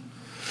Spirit.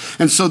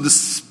 And so the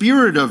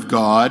Spirit of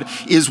God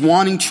is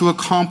wanting to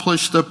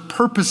accomplish the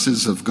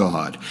purposes of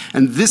God.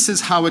 And this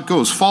is how it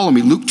goes. Follow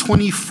me. Luke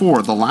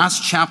 24, the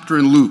last chapter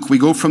in Luke. We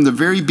go from the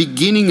very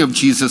beginning of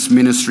Jesus'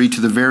 ministry to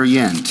the very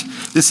end.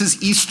 This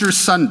is Easter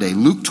Sunday.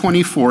 Luke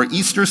 24,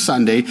 Easter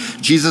Sunday.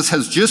 Jesus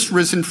has just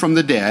risen from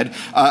the dead.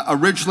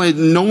 Originally,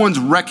 no one's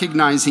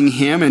recognizing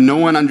him, and no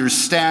one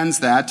understands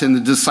that. And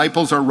the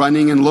disciples are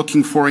running and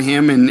looking for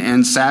him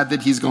and sad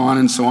that he's gone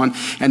and so on.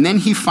 And then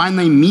he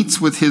finally meets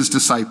with his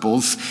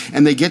disciples,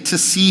 and they get to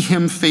see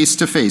him face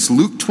to face.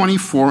 Luke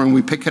 24, and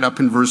we pick it up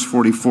in verse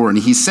 44. And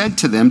he said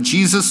to them,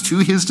 Jesus to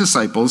his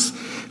disciples,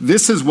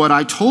 this is what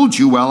I told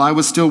you while I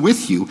was still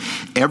with you.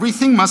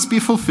 Everything must be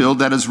fulfilled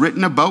that is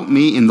written about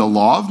me in the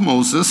law of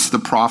Moses, the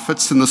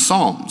prophets, and the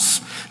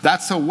Psalms.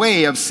 That's a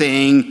way of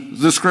saying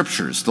the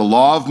scriptures. The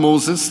law of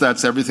Moses,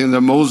 that's everything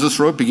that Moses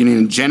wrote, beginning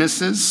in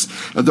Genesis.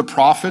 The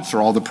prophets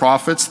are all the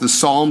prophets. The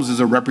Psalms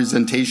is a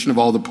representation of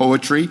all the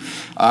poetry.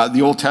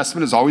 The Old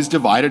Testament is always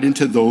divided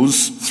into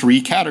those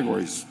three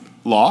categories.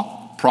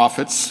 Law,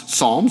 prophets,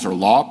 Psalms, or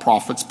law,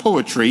 prophets,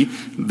 poetry.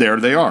 There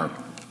they are.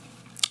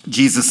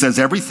 Jesus says,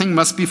 everything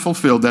must be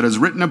fulfilled that is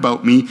written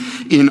about me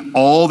in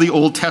all the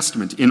Old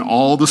Testament, in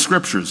all the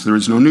scriptures. There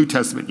is no New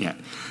Testament yet.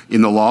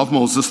 In the law of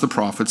Moses, the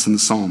prophets, and the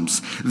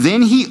Psalms.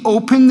 Then he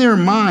opened their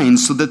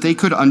minds so that they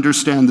could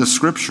understand the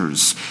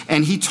scriptures.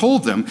 And he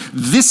told them,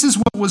 this is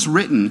what was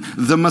written,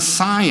 the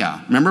Messiah.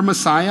 Remember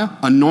Messiah?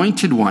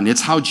 Anointed one.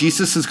 It's how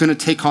Jesus is going to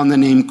take on the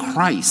name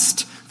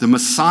Christ. the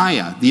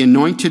Messiah, the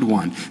anointed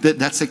one.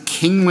 That's a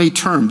kingly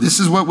term. This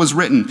is what was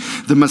written.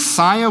 The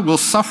Messiah will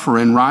suffer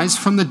and rise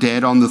from the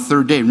dead on the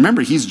third day.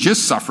 Remember, he's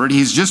just suffered.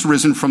 He's just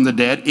risen from the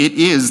dead. It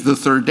is the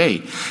third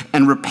day.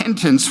 And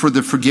repentance for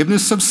the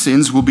forgiveness of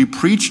sins will be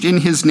preached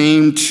in his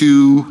name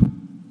to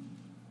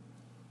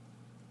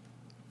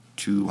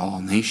all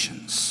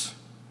nations.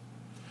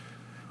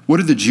 What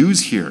do the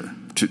Jews hear?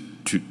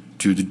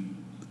 To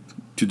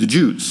the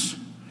Jews,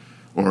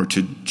 or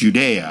to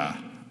Judea,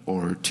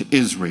 or to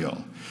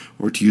Israel,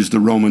 or to use the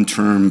Roman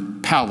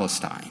term,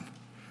 Palestine.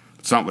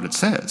 It's not what it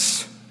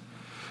says.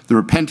 The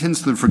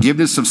repentance, the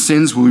forgiveness of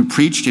sins will be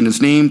preached in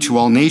his name to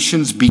all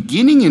nations,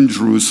 beginning in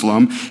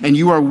Jerusalem, and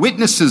you are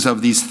witnesses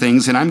of these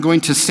things, and I'm going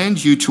to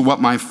send you to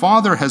what my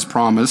Father has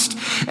promised,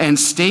 and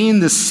stay in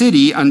the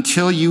city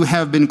until you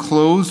have been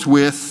clothed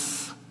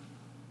with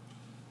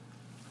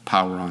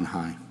power on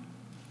high.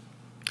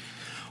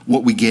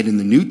 What we get in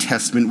the New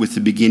Testament with the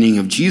beginning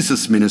of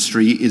Jesus'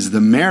 ministry is the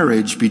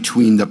marriage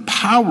between the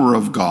power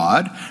of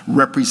God,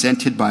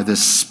 represented by the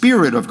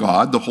Spirit of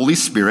God, the Holy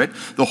Spirit.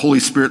 The Holy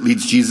Spirit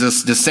leads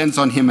Jesus, descends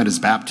on him at his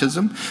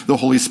baptism. The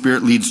Holy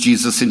Spirit leads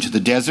Jesus into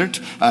the desert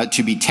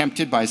to be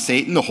tempted by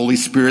Satan. The Holy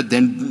Spirit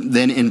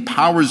then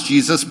empowers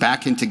Jesus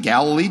back into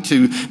Galilee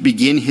to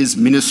begin his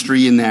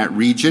ministry in that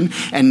region.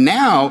 And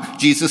now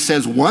Jesus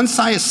says, once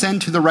I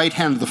ascend to the right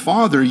hand of the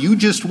Father, you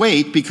just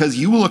wait, because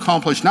you will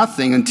accomplish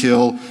nothing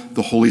until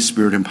the Holy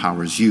Spirit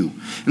empowers you.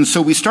 And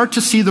so we start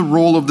to see the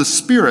role of the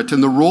Spirit,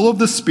 and the role of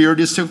the Spirit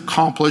is to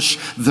accomplish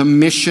the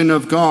mission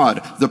of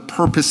God, the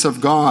purpose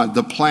of God,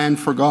 the plan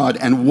for God.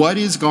 And what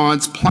is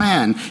God's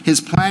plan?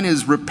 His plan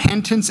is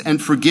repentance and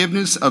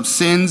forgiveness of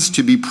sins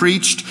to be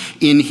preached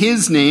in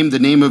his name, the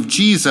name of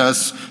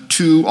Jesus,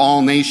 to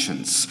all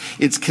nations.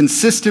 It's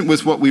consistent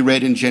with what we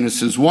read in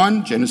Genesis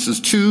 1, Genesis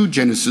 2,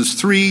 Genesis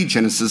 3,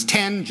 Genesis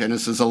 10,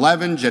 Genesis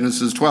 11,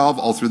 Genesis 12,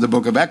 all through the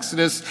book of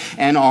Exodus,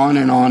 and on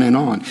and on and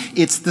on.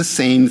 It's the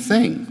same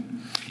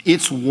thing.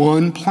 It's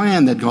one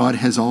plan that God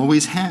has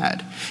always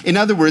had. In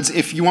other words,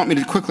 if you want me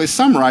to quickly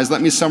summarize,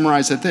 let me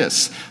summarize it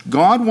this.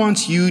 God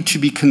wants you to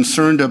be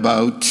concerned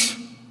about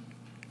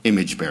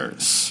image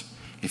bearers.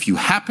 If you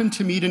happen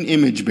to meet an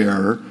image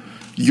bearer,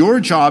 your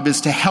job is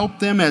to help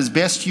them as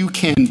best you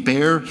can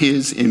bear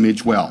his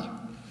image well.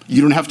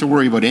 You don't have to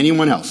worry about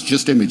anyone else,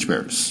 just image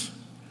bearers.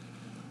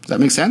 Does that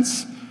make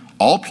sense?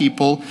 All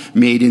people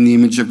made in the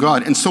image of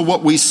God. And so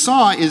what we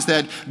saw is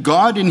that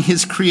God in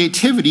his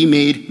creativity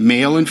made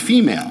male and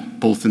female,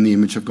 both in the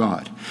image of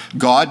God.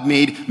 God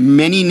made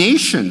many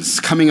nations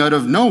coming out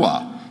of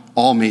Noah,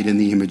 all made in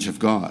the image of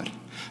God.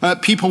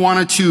 People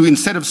wanted to,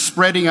 instead of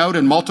spreading out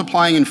and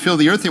multiplying and fill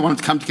the earth, they wanted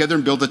to come together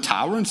and build a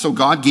tower. And so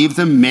God gave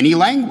them many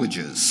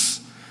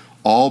languages,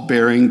 all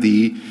bearing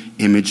the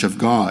image of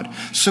God.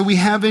 So we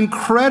have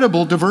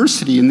incredible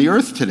diversity in the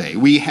earth today.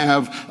 We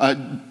have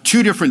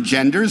two different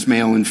genders,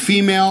 male and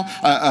female.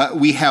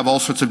 We have all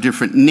sorts of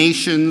different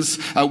nations.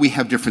 We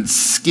have different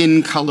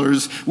skin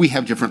colors. We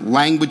have different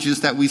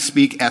languages that we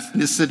speak,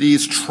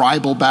 ethnicities,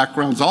 tribal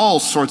backgrounds, all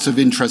sorts of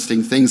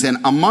interesting things. And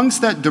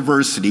amongst that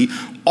diversity,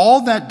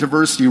 all that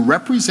diversity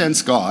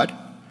represents God.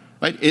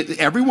 Right?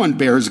 Everyone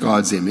bears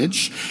God's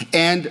image.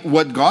 And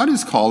what God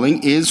is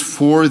calling is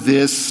for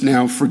this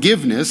now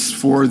forgiveness,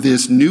 for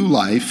this new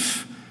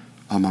life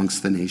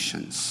amongst the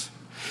nations.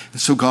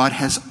 So God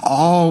has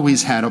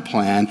always had a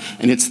plan,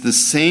 and it's the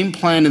same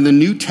plan in the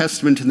New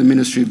Testament in the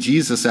ministry of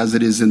Jesus as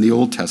it is in the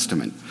Old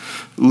Testament.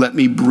 Let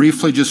me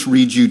briefly just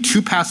read you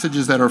two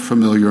passages that are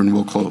familiar, and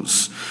we'll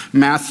close.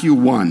 Matthew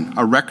 1,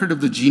 a record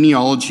of the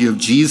genealogy of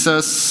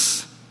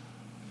Jesus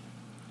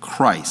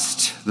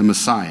Christ, the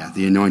Messiah,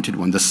 the anointed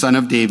one, the son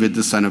of David,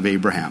 the son of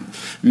Abraham.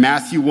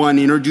 Matthew 1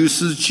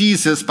 introduces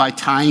Jesus by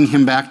tying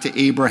him back to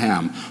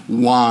Abraham.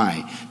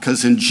 Why?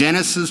 Because in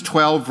Genesis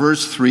 12,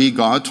 verse 3,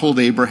 God told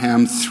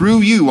Abraham, through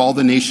you all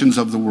the nations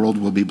of the world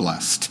will be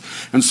blessed.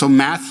 And so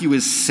Matthew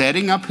is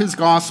setting up his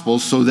gospel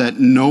so that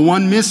no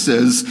one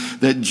misses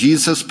that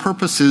Jesus'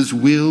 purposes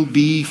will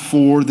be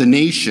for the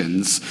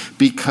nations,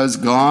 because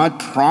God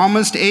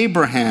promised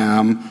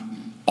Abraham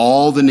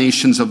all the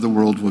nations of the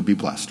world would be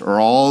blessed, or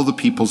all the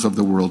peoples of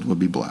the world would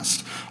be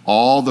blessed.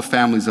 All the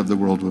families of the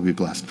world will be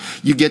blessed.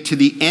 You get to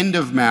the end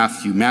of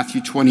Matthew,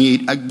 Matthew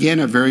 28, again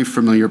a very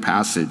familiar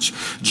passage.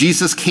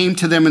 Jesus came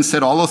to them and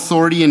said, all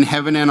authority in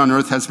heaven and on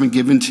earth has been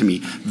given to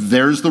me.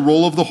 There's the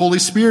role of the Holy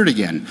Spirit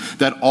again,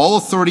 that all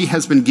authority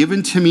has been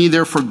given to me,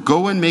 therefore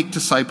go and make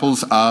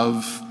disciples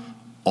of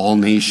all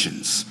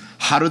nations.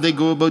 How do they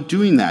go about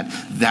doing that?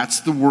 That's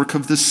the work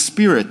of the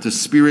Spirit. The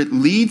Spirit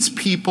leads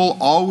people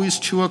always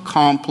to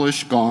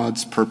accomplish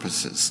God's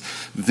purposes.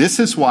 This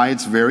is why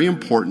it's very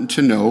important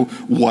to know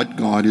what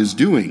God is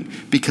doing,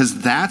 because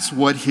that's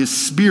what his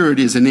Spirit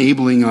is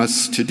enabling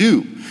us to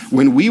do.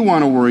 When we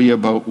want to worry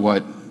about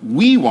what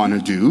we want to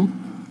do,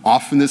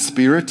 often the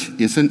Spirit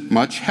isn't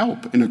much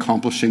help in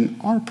accomplishing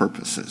our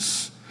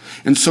purposes.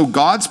 And so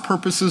God's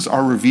purposes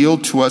are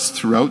revealed to us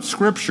throughout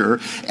Scripture,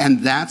 and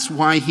that's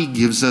why he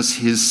gives us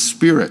his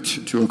Spirit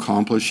to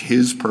accomplish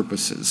his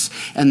purposes.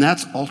 And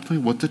that's ultimately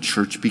what the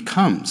church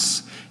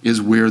becomes,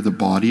 is where the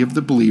body of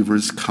the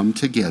believers come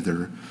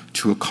together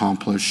to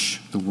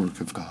accomplish the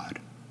work of God.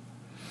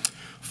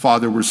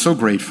 Father, we're so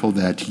grateful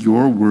that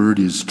your word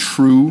is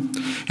true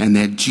and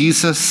that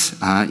Jesus,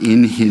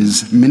 in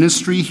his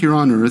ministry here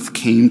on earth,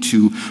 came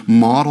to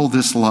model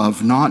this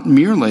love not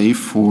merely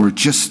for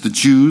just the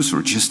Jews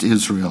or just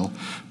Israel,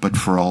 but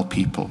for all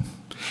people.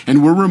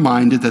 And we're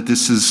reminded that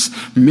this is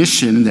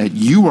mission that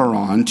you are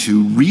on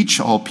to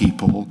reach all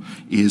people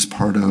is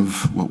part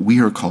of what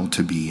we are called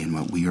to be and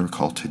what we are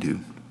called to do.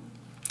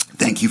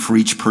 Thank you for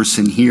each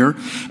person here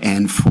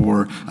and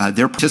for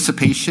their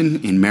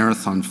participation in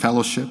Marathon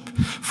Fellowship,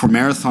 for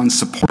Marathon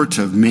support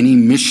of many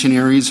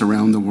missionaries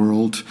around the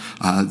world,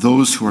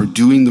 those who are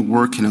doing the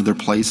work in other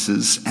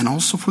places, and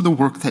also for the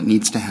work that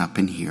needs to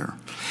happen here.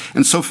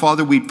 And so,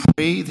 Father, we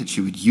pray that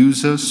you would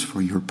use us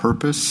for your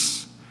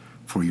purpose,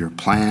 for your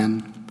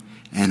plan,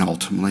 and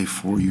ultimately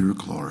for your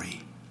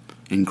glory.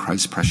 In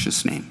Christ's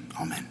precious name,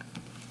 amen.